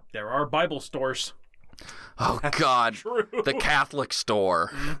money. There are Bible stores. Oh, God. The Catholic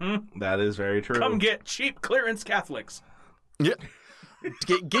store. That is very true. Come get cheap clearance Catholics Yeah.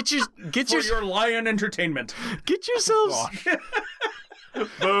 Get for your lion entertainment. Get yourselves.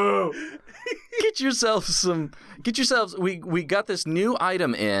 Boo. Get yourselves. We got this new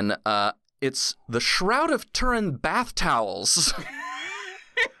item in. It's the Shroud of Turin bath towels.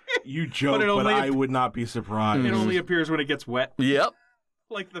 You joke, But it but only- I would not be surprised. It only appears when it gets wet, Yep.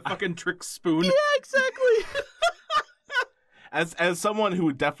 like the fucking trick spoon. Yeah, exactly. As someone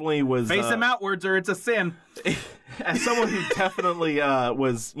who definitely was Face him outwards, or it's a sin. as someone who definitely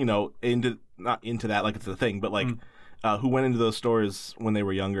was, not into that like it's a thing, but like who went into those stores when they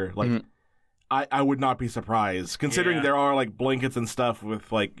were younger, like I would not be surprised considering Yeah. there are like blankets and stuff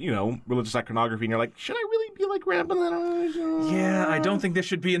with like, religious iconography, and you're like, should I really be like wrapping that on? Yeah, I don't think this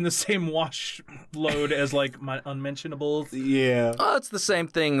should be in the same wash load as like my unmentionables. Yeah. Oh, it's the same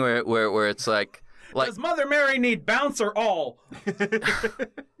thing where it's like Does Mother Mary need bounce or all?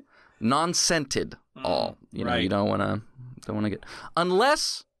 non-scented all. You know, right. you don't want to get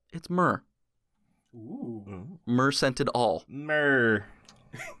unless it's myrrh. Ooh. Myrrh scented all. Mer.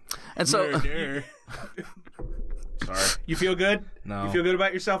 And so Murder. Sorry. You feel good? No. You feel good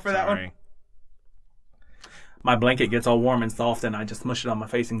about yourself for that one? Sorry. My blanket gets all warm and soft, and I just mush it on my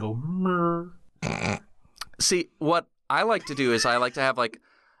face and go, "Mrr." see, what I like to do is I like to have like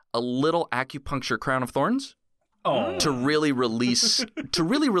a little acupuncture crown of thorns Oh. to really release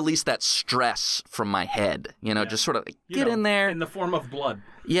that stress from my head. Just sort of like, You get know, in there. in the form of blood.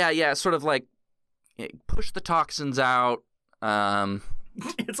 Yeah, sort of like push the toxins out.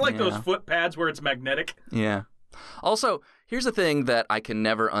 It's like those Yeah. foot pads where it's magnetic. Yeah. Also, here's a thing that I can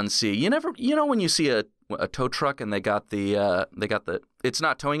never unsee. You know when you see a tow truck and they got the it's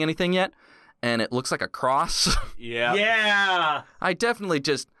not towing anything yet, and it looks like a cross. Yeah. Yeah. I definitely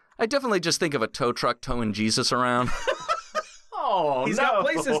just think of a tow truck towing Jesus around. Oh, He's got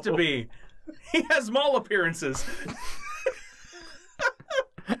places to be. He has mall appearances.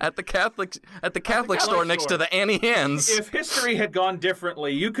 at the Catholic store next to the Annie Ann's. If history had gone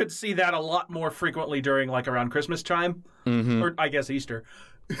differently, you could see that a lot more frequently during like around Christmas time, or I guess Easter.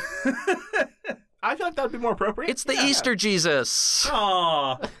 I feel like that would be more appropriate. It's the Easter Jesus.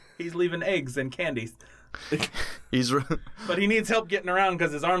 Aw, he's leaving eggs and candies, He's but he needs help getting around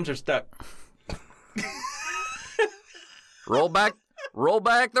because his arms are stuck. roll back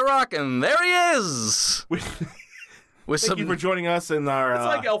the rock, and there he is. With Thank you for joining us in our It's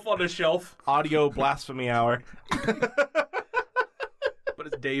like Elf on a Shelf, audio blasphemy hour. but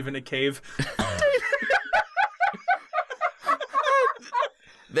it's Dave in a cave.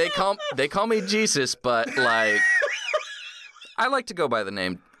 They call me Jesus, but like I like to go by the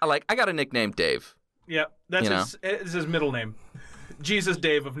name. I got a nickname, Dave. Yep, that's You know. it's his middle name. Jesus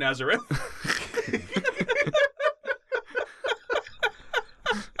Dave of Nazareth.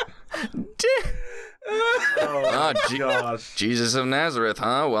 Oh, Gosh. Jesus of Nazareth,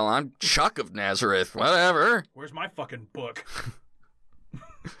 huh? Well, I'm Chuck of Nazareth. Whatever. Where's my fucking book?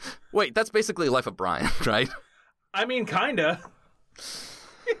 Wait, that's basically Life of Brian, right? I mean, kinda.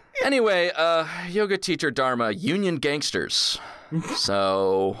 Anyway, yoga teacher Dharma, union gangsters.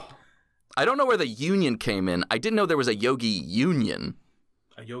 So, I don't know where the union came in. I didn't know there was a yogi union.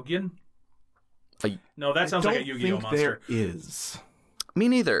 A Yogian? A- No, that sounds like a don't Yu-Gi-Oh think monster. there is. Me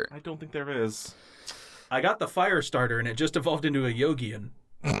neither. I don't think there is. I got the fire starter and it just evolved into a Yogian.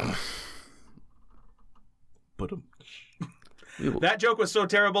 But That joke was so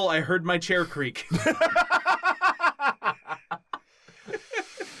terrible, I heard my chair creak.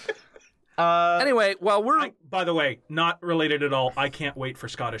 Anyway, while we're By the way, not related at all. I can't wait for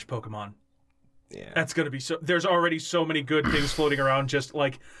Scottish Pokemon. yeah. That's going to be so... There's already so many good things floating around, just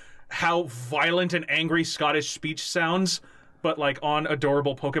like how violent and angry Scottish speech sounds, but like on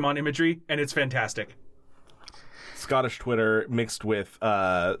adorable Pokemon imagery, and it's fantastic. Scottish Twitter mixed with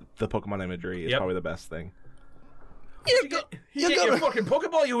the Pokemon imagery is Yep. probably the best thing. You get your fucking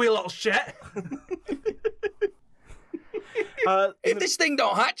Pokeball, you wee little shit. if this thing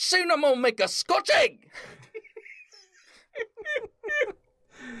don't hatch soon, I'm gonna make a Scotch egg.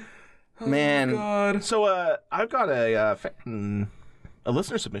 Man, So I've got a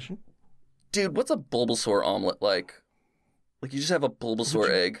listener submission. dude, what's a Bulbasaur omelet like? Like you just have a Bulbasaur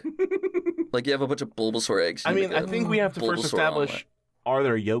egg. Like you have a bunch of Bulbasaur eggs. I You mean, make I a think we have to first Bulbasaur establish: omelet. are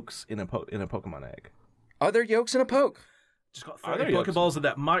there yolks in a Pokemon egg? Are there yolks in a poke? Just got Are 30 there yolks? Pokeballs of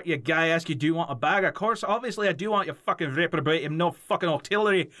that mark you guy ask you, do you want a bag? Of course, obviously I do want your fucking reprobate him, no fucking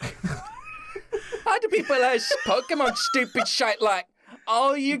artillery. How do people ask Pokemon stupid shit like,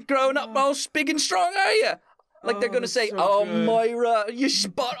 oh, you grown up all big and strong, are you? Like they're going to say, so good. Moira, you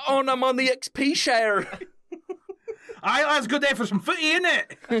spot on, I'm on the XP share. Aye, that's a good day for some footy, isn't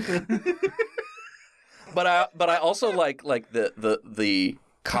it? But I also like the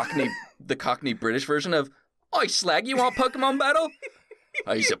Cockney British version of, oi slag, you want Pokemon battle?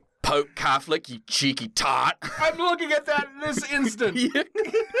 Oh, he's a poke Catholic, you cheeky tot. I'm looking at that in this instant.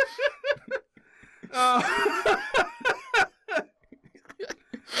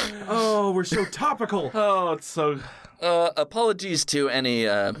 Oh, we're so topical. Oh, it's so Apologies to any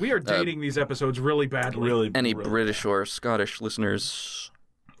We are dating these episodes really badly. really any really- British or Scottish listeners.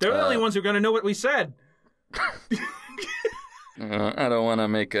 They're the only ones who are going to know what we said. I don't want to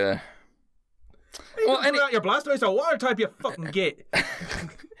make a. Well, Out your Blastoise or water type, you fucking git.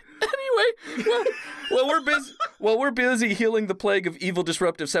 Anyway, while we're busy healing the plague of evil,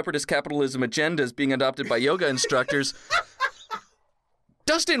 disruptive, separatist capitalism agendas being adopted by yoga instructors,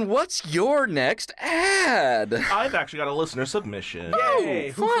 Dustin, what's your next ad? I've actually got a listener submission. Yay,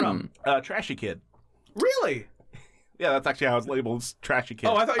 who Fun. from? Trashy Kid. Really? Yeah, that's actually how it's labeled. It's Trashy Kid.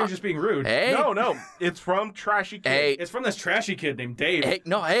 Oh, I thought you were just being rude. Hey, No, it's from Trashy Kid. hey, It's from this trashy kid named Dave. hey,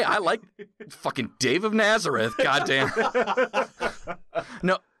 no, hey, I like fucking Dave of Nazareth. Goddamn.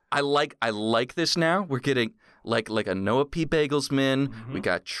 No, I like this now. We're getting like a Noah P. Bagelsman. Mm-hmm. We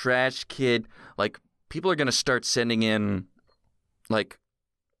got Trash Kid. Like people are gonna start sending in like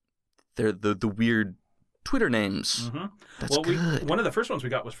they're the weird Twitter names. Mm-hmm. That's good. One of the first ones we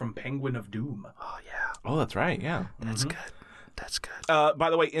got was from Penguin of Doom. Oh yeah, Oh, that's right. Yeah. that's good. That's good. By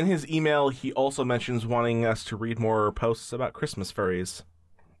the way, in his email, he also mentions wanting us to read more posts about Christmas furries.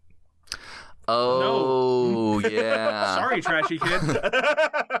 Oh yeah. Sorry, trashy kid.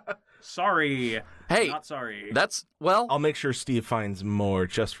 Sorry. Hey, Not sorry. that's well. I'll make sure Steve finds more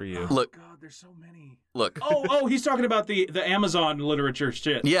just for you. Look, God, there's so many. look. Oh, he's talking about the Amazon literature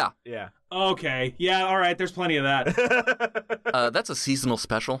shit. Yeah, Yeah. Okay. Yeah, all right. There's plenty of that. that's a seasonal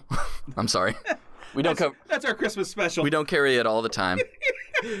special. I'm sorry. We don't cover. That's our Christmas special. We don't carry it all the time.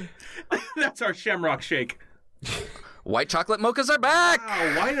 That's our Shamrock Shake. White chocolate mochas are back.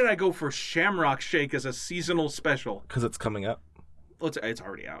 Wow, why did I go for Shamrock Shake as a seasonal special? Because it's coming up. Well, it's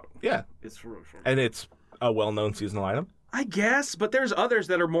already out. Yeah. It's And it's a well-known seasonal item. I guess, but there's others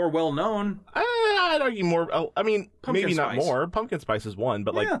that are more well known. I'd argue more. I mean, Pumpkin maybe not spice. more. Pumpkin spice is one,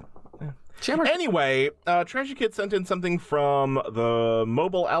 but like. Shamrock. Anyway, Trashy Kid sent in something from the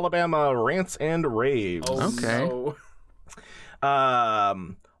Mobile, Alabama Rants and Raves. Okay. No.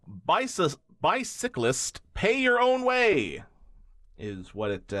 Bicyclist, pay your own way, is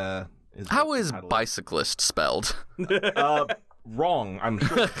what it is. How is titled. bicyclist spelled? Wrong, I'm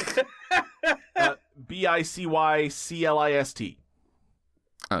sure. Bicyclist.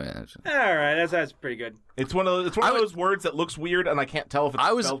 Oh yeah. All right, that's pretty good. It's one of those words that looks weird, and I can't tell if it's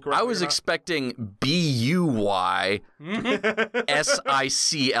I was spelled correctly. I was or not. expecting BUYSICLIST.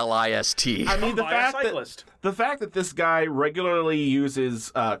 I mean, Bicyclist. the fact that this guy regularly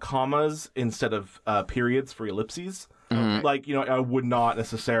uses commas instead of periods for ellipses, like, you know, I would not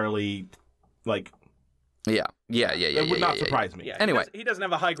necessarily like. Yeah. It would not surprise me. Yeah. Anyway. he doesn't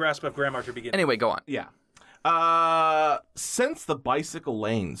have a high grasp of grammar to begin. Anyway, go on. Yeah. Since the bicycle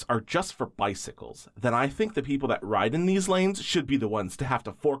lanes are just for bicycles, then I think the people that ride in these lanes should be the ones to have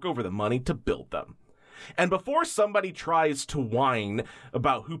to fork over the money to build them. And before somebody tries to whine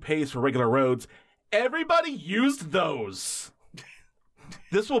about who pays for regular roads, everybody used those.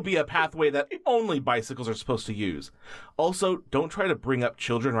 This will be a pathway that only bicycles are supposed to use. Also, don't try to bring up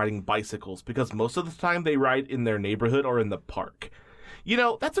children riding bicycles, because most of the time they ride in their neighborhood or in the park. You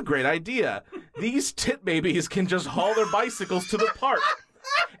know, that's a great idea. These tit babies can just haul their bicycles to the park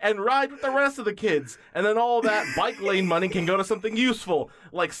and ride with the rest of the kids. And then all that bike lane money can go to something useful,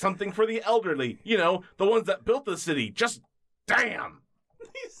 like something for the elderly. You know, the ones that built the city. Just damn.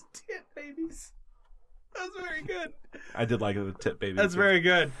 These tit babies. That's very good. I did like the tit baby. That's very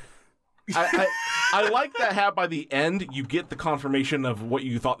good. I like that how by the end you get the confirmation of what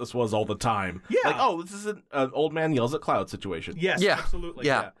you thought this was all the time. Yeah. Like, oh, this is an old man yells at cloud situation. Yes, Yeah. absolutely.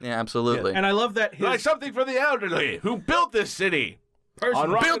 Yeah, absolutely. And I love that his Like something for the elderly who built this city. person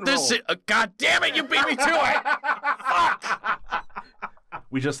on rock Built and this. roll. God damn it! You beat me to it.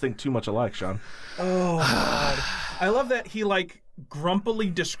 We just think too much alike, Sean. Oh God. I love that he like grumpily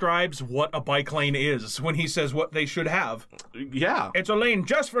describes what a bike lane is when he says what they should have. Yeah. It's a lane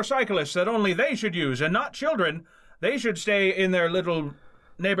just for cyclists that only they should use and not children. They should stay in their little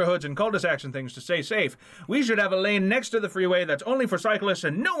neighborhoods and cul-de-sacs and things to stay safe. We should have a lane next to the freeway that's only for cyclists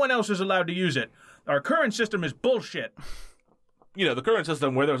and no one else is allowed to use it. Our current system is bullshit. the current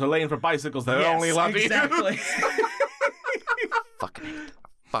system where there's a lane for bicycles that are only allowed exactly.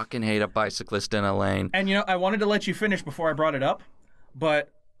 Fucking hate a bicyclist in a lane. And I wanted to let you finish before I brought it up, but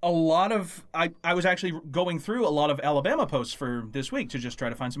a lot of I was actually going through a lot of Alabama posts for this week to just try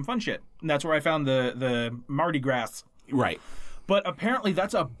to find some fun shit. And that's where I found the Mardi Gras. Right. But apparently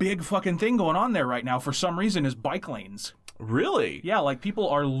that's a big fucking thing going on there right now for some reason is bike lanes. Really? Yeah, like people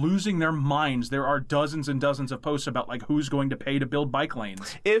are losing their minds. There are dozens and dozens of posts about like who's going to pay to build bike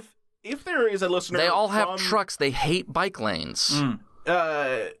lanes. If there is a listener, They all have trucks. They hate bike lanes.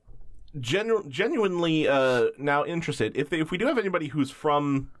 Genuinely now interested. If we do have anybody who's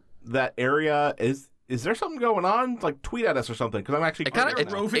from that area, is there something going on? Like, tweet at us or something, because I'm actually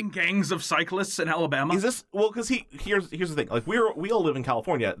Roving gangs of cyclists in Alabama. Is this because here's the thing. Like, we all live in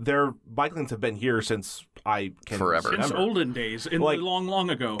California. Their bike lanes have been here since I can Forever. Since remember. olden days, long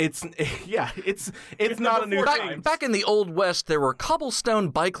ago. It's not a new thing. Back in the Old West, there were cobblestone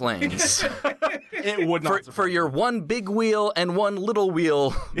bike lanes It would not for your one big wheel and one little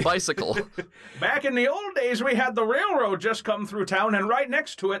wheel bicycle. Back in the old days, we had the railroad just come through town, and right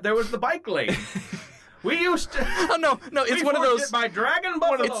next to it, there was the bike lane. We used to... Oh, no, it's one of those... It by dragon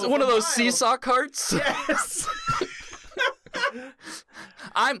buffalo. It's one of those seesaw carts. Yes.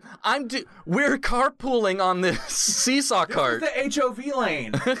 We're carpooling on this seesaw cart. The HOV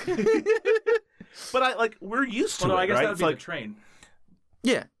lane. But we're used to Well, no, it, I guess right? that would It's be like, the train.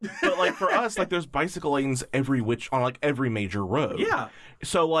 Yeah. but for us, there's bicycle lanes on every major road. Yeah.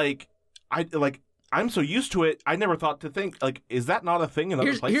 So I'm so used to it, I never thought to think, is that not a thing in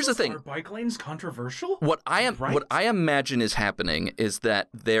other places? Here's the thing. Are bike lanes controversial? What I imagine is happening is that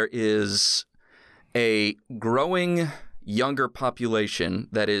there is a growing younger population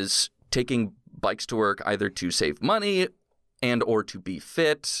that is taking bikes to work either to save money and or to be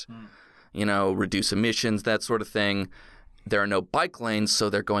fit, reduce emissions, that sort of thing. There are no bike lanes, so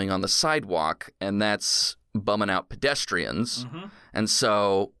they're going on the sidewalk, and that's bumming out pedestrians. Mm-hmm. And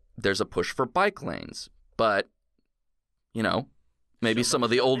so there's a push for bike lanes. But, maybe some of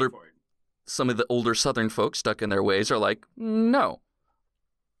the older Southern folks stuck in their ways are like, no.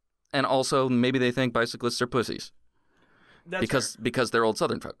 And also maybe they think bicyclists are pussies. That's because they're old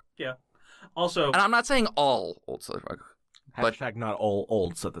Southern folk. Yeah. Also... And I'm not saying all old Southern folk. Hashtag not all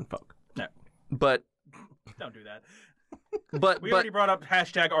old Southern folk. No. But... Don't do that. We already brought up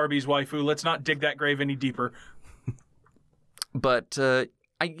hashtag Arby's waifu. Let's not dig that grave any deeper. But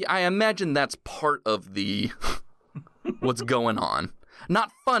I imagine that's part of the what's going on.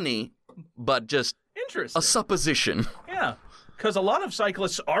 Not funny, but just Interesting. a supposition. Yeah. Because a lot of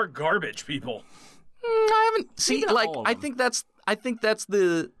cyclists are garbage people. I haven't seen Maybe not all of I them. think that's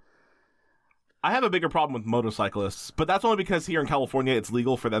the I have a bigger problem with motorcyclists, but that's only because here in California it's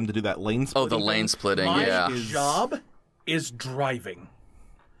legal for them to do that lane splitting. the lane splitting. My Yeah. job is driving.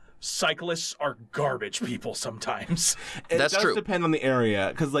 Cyclists are garbage people sometimes. It That's does true. depend on the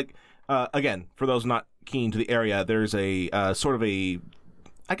area, because again, for those not keen to the area, there's a sort of a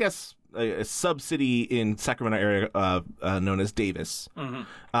sub-city in Sacramento area known as Davis.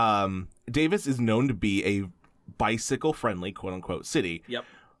 Mm-hmm. Davis is known to be a bicycle-friendly, quote-unquote, city. Yep.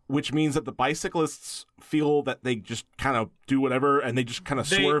 Which means that the bicyclists feel that they just kind of do whatever, and they just kind of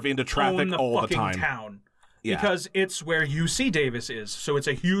swerve into traffic own the all the fucking time. Town. Yeah. Because it's where UC Davis is. So it's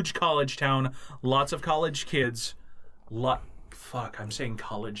a huge college town. Lots of college kids. Fuck, I'm saying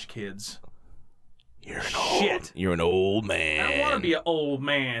college kids. You're an old man. I don't want to be an old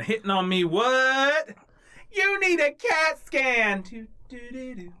man hitting on me. What? You need a CAT scan.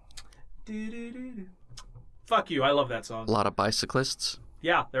 Do-do-do-do. Fuck you. I love that song. A lot of bicyclists.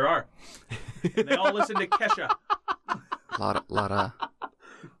 Yeah, there are. And they all listen to Kesha. A lot of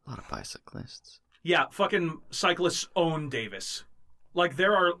bicyclists. Yeah, fucking cyclists own Davis. Like,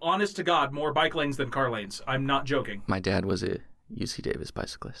 there are, honest to God, more bike lanes than car lanes. I'm not joking. My dad was a UC Davis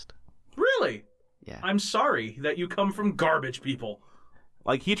bicyclist. Really? Yeah. I'm sorry that you come from garbage people.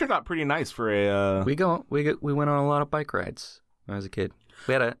 He turned out pretty nice for a. We went on a lot of bike rides when I was a kid.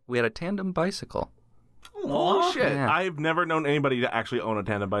 We had a tandem bicycle. Oh shit! Yeah. I've never known anybody to actually own a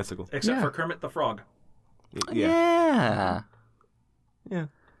tandem bicycle. Except Yeah. for Kermit the Frog. Yeah.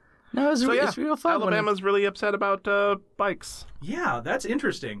 No, it's So it's real fun. Alabama's really upset about bikes. Yeah, that's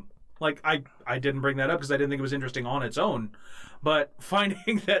interesting. Like, I didn't bring that up because I didn't think it was interesting on its own. But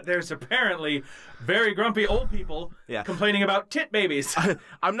finding that there's apparently very grumpy old people complaining about tit babies.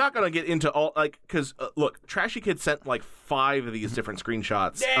 I'm not gonna get into all because look, Trashy Kid sent 5 of these different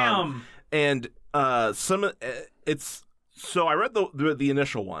screenshots. Damn. And some it's so I read the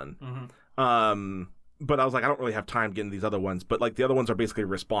initial one. Mm-hmm. But I was like, I don't really have time getting these other ones. But the other ones are basically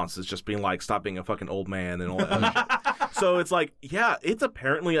responses, just being like, stop being a fucking old man and all that other shit. So it's like, yeah, it's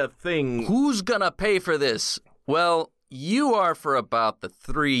apparently a thing. Who's gonna pay for this? Well, you are for about the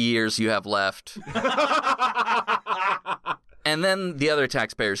 3 years you have left. And then the other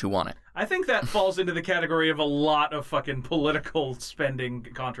taxpayers who want it. I think that falls into the category of a lot of fucking political spending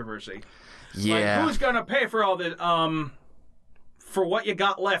controversy. Yeah. Like, who's gonna pay for all this? For what you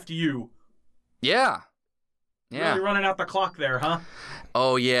got left, you. Yeah. Yeah. Really running out the clock there, huh?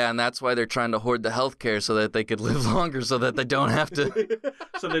 Oh, yeah, and that's why they're trying to hoard the healthcare so that they could live longer so that they don't have to.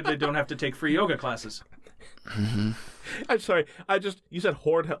 So that they don't have to take free yoga classes. I'm sorry. You said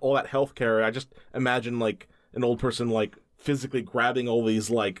hoard all that healthcare. I just imagine like an old person like physically grabbing all these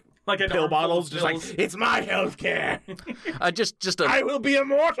like Like an pill armful of bottles, just like, pills. it's my healthcare. I will be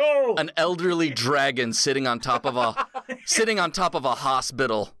immortal. An elderly dragon sitting on top of a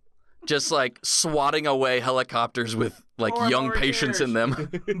hospital, just like swatting away helicopters with like More young years. patients in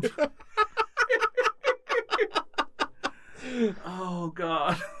them. Oh,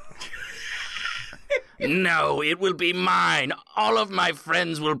 God. No, it will be mine. All of my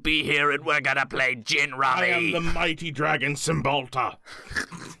friends will be here and we're gonna play Gin I am Rummy. the mighty dragon Cymbalta.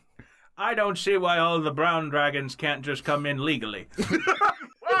 I don't see why all the brown dragons can't just come in legally.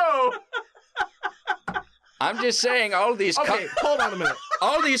 Whoa. I'm just saying all these Okay, hold on a minute.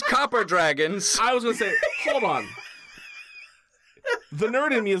 all these copper dragons. I was going to say, hold on. The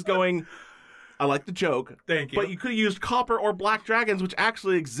nerd in me is going, I like the joke. Thank you. But you could have used copper or black dragons, which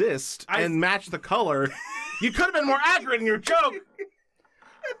actually exist, and match the color. You could have been more accurate in your joke.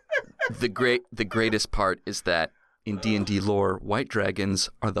 The greatest part is that in D&D lore, white dragons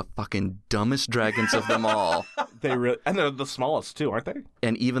are the fucking dumbest dragons of them all. And they're the smallest too, aren't they?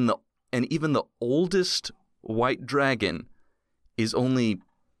 And even the oldest white dragon is only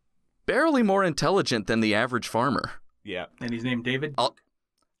barely more intelligent than the average farmer. Yeah. And he's named David?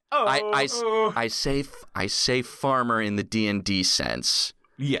 I say farmer in the D&D sense.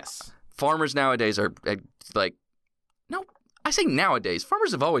 Yes. Farmers nowadays are like, no, I say nowadays.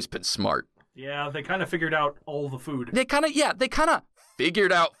 Farmers have always been smart. Yeah, they kind of figured out all the food. They kind of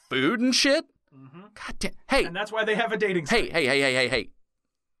figured out food and shit. Mm-hmm. God damn. Hey, And that's why they have a dating site. hey.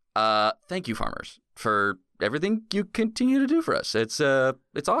 Thank you, farmers, for everything you continue to do for us. It's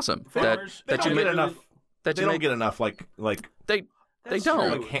awesome. Farmers, They don't get enough. That They you don't make, get enough. Like. they That's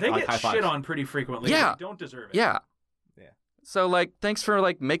don't. true. Like, They like get high fives. shit on pretty frequently. Yeah. They don't deserve it. Yeah. Yeah. So like, thanks for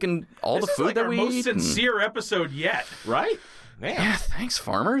like making all This the is food like that our we most eat. and- sincere episode yet. Right. Man. Yeah, thanks,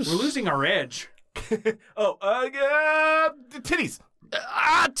 farmers. We're losing our edge. Oh, titties.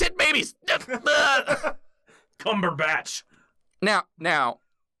 Tit babies. Cumberbatch. Now.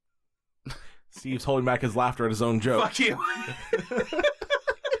 Steve's holding back his laughter at his own joke. Fuck you.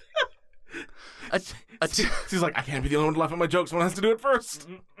 He's like, I can't be the only one to laugh at my jokes. Someone has to do it first.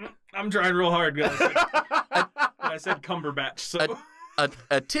 I'm trying real hard, guys. I said Cumberbatch, so...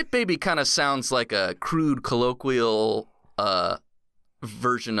 A tit baby kind of sounds like a crude colloquial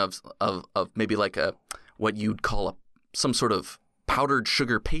version of maybe like what you'd call some sort of powdered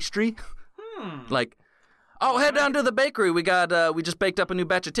sugar pastry. Like, oh, head down to the bakery. We just baked up a new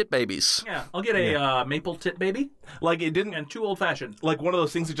batch of tit babies. Yeah, I'll get a maple tit baby Like it didn't. and 2 old-fashioned. Like one of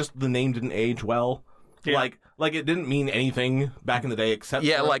those things that just the name didn't age well. Yeah. Like it didn't mean anything back in the day except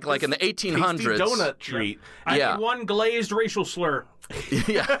Yeah, for like in the tasty 1800s. donut treat. I Yeah. need 1 glazed racial slur.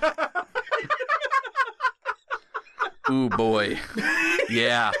 Yeah. Ooh boy.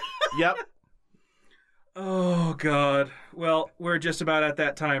 Yeah. Yep. Oh, God. Well, we're just about at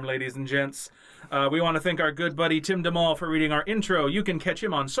that time, ladies and gents. We want to thank our good buddy Tim DeMall for reading our intro. You can catch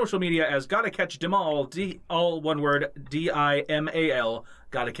him on social media as Gotta Catch DeMall, all one word, DIMAL,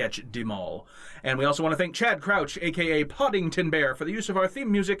 Gotta Catch DeMall. And we also want to thank Chad Crouch, a.k.a. Poddington Bear, for the use of our theme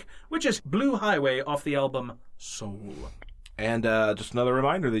music, which is Blue Highway off the album Soul. And just another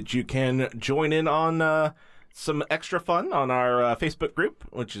reminder that you can join in on some extra fun on our Facebook group,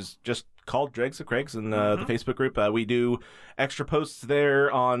 which is just called Dregs of Craigs, and the Facebook group. We do extra posts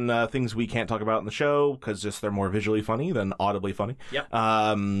there on things we can't talk about in the show because just they're more visually funny than audibly funny. Yep.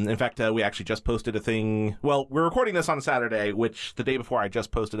 In fact, we actually just posted a thing. Well, we're recording this on a Saturday, which the day before I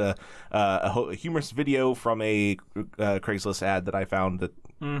just posted a humorous video from a Craigslist ad that I found that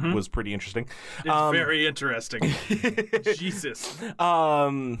was pretty interesting. It's very interesting. Jesus.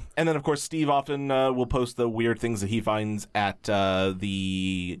 And then, of course, Steve often will post the weird things that he finds at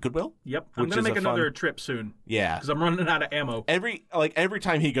the Goodwill. Yep. I'm Which going is to make a fun- another trip soon Yeah. because I'm running out of ammo. Every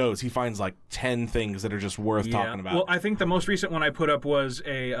time he goes, he finds like 10 things that are just worth talking about. Well, I think the most recent one I put up was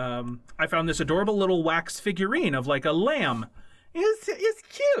I found this adorable little wax figurine of like a lamb. It's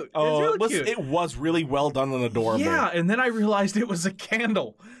cute. It's really cute. It was really well done and adorable. Yeah, and then I realized it was a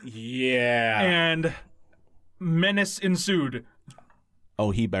candle. Yeah. And menace ensued.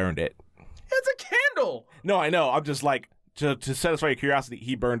 Oh, he burned it. It's a candle. No, I know. I'm just like, to satisfy your curiosity,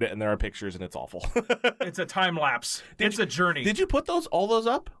 he burned it, and there are pictures, and it's awful. It's a time lapse. It's a journey. Did you put all those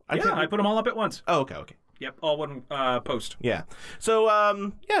up? I put them all up at once. Oh, okay. Yep, all one post. Yeah. So,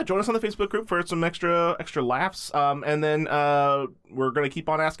 join us on the Facebook group for some extra laughs. And then we're going to keep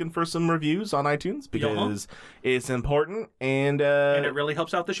on asking for some reviews on iTunes because it's important. And it really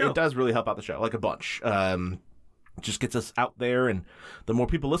helps out the show. It does really help out the show, like a bunch. Just gets us out there, and the more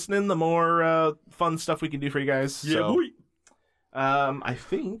people listening, the more fun stuff we can do for you guys. Yeah, so, boy. I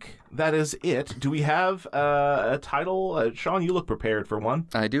think that is it. Do we have a title? Sean, you look prepared for one.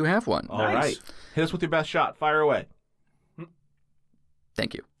 I do have one. All right. Hit us with your best shot. Fire away.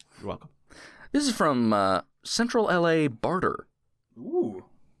 Thank you. You're welcome. This is from Central LA Barter. Ooh.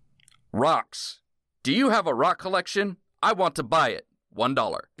 Rocks. Do you have a rock collection? I want to buy it.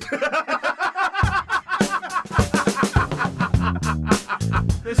 $1.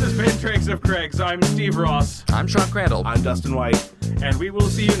 This has been Dregs of Craigs. I'm Steve Ross. I'm Sean Crandall. I'm Dustin White. And we will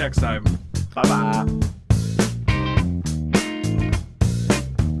see you next time. Bye-bye.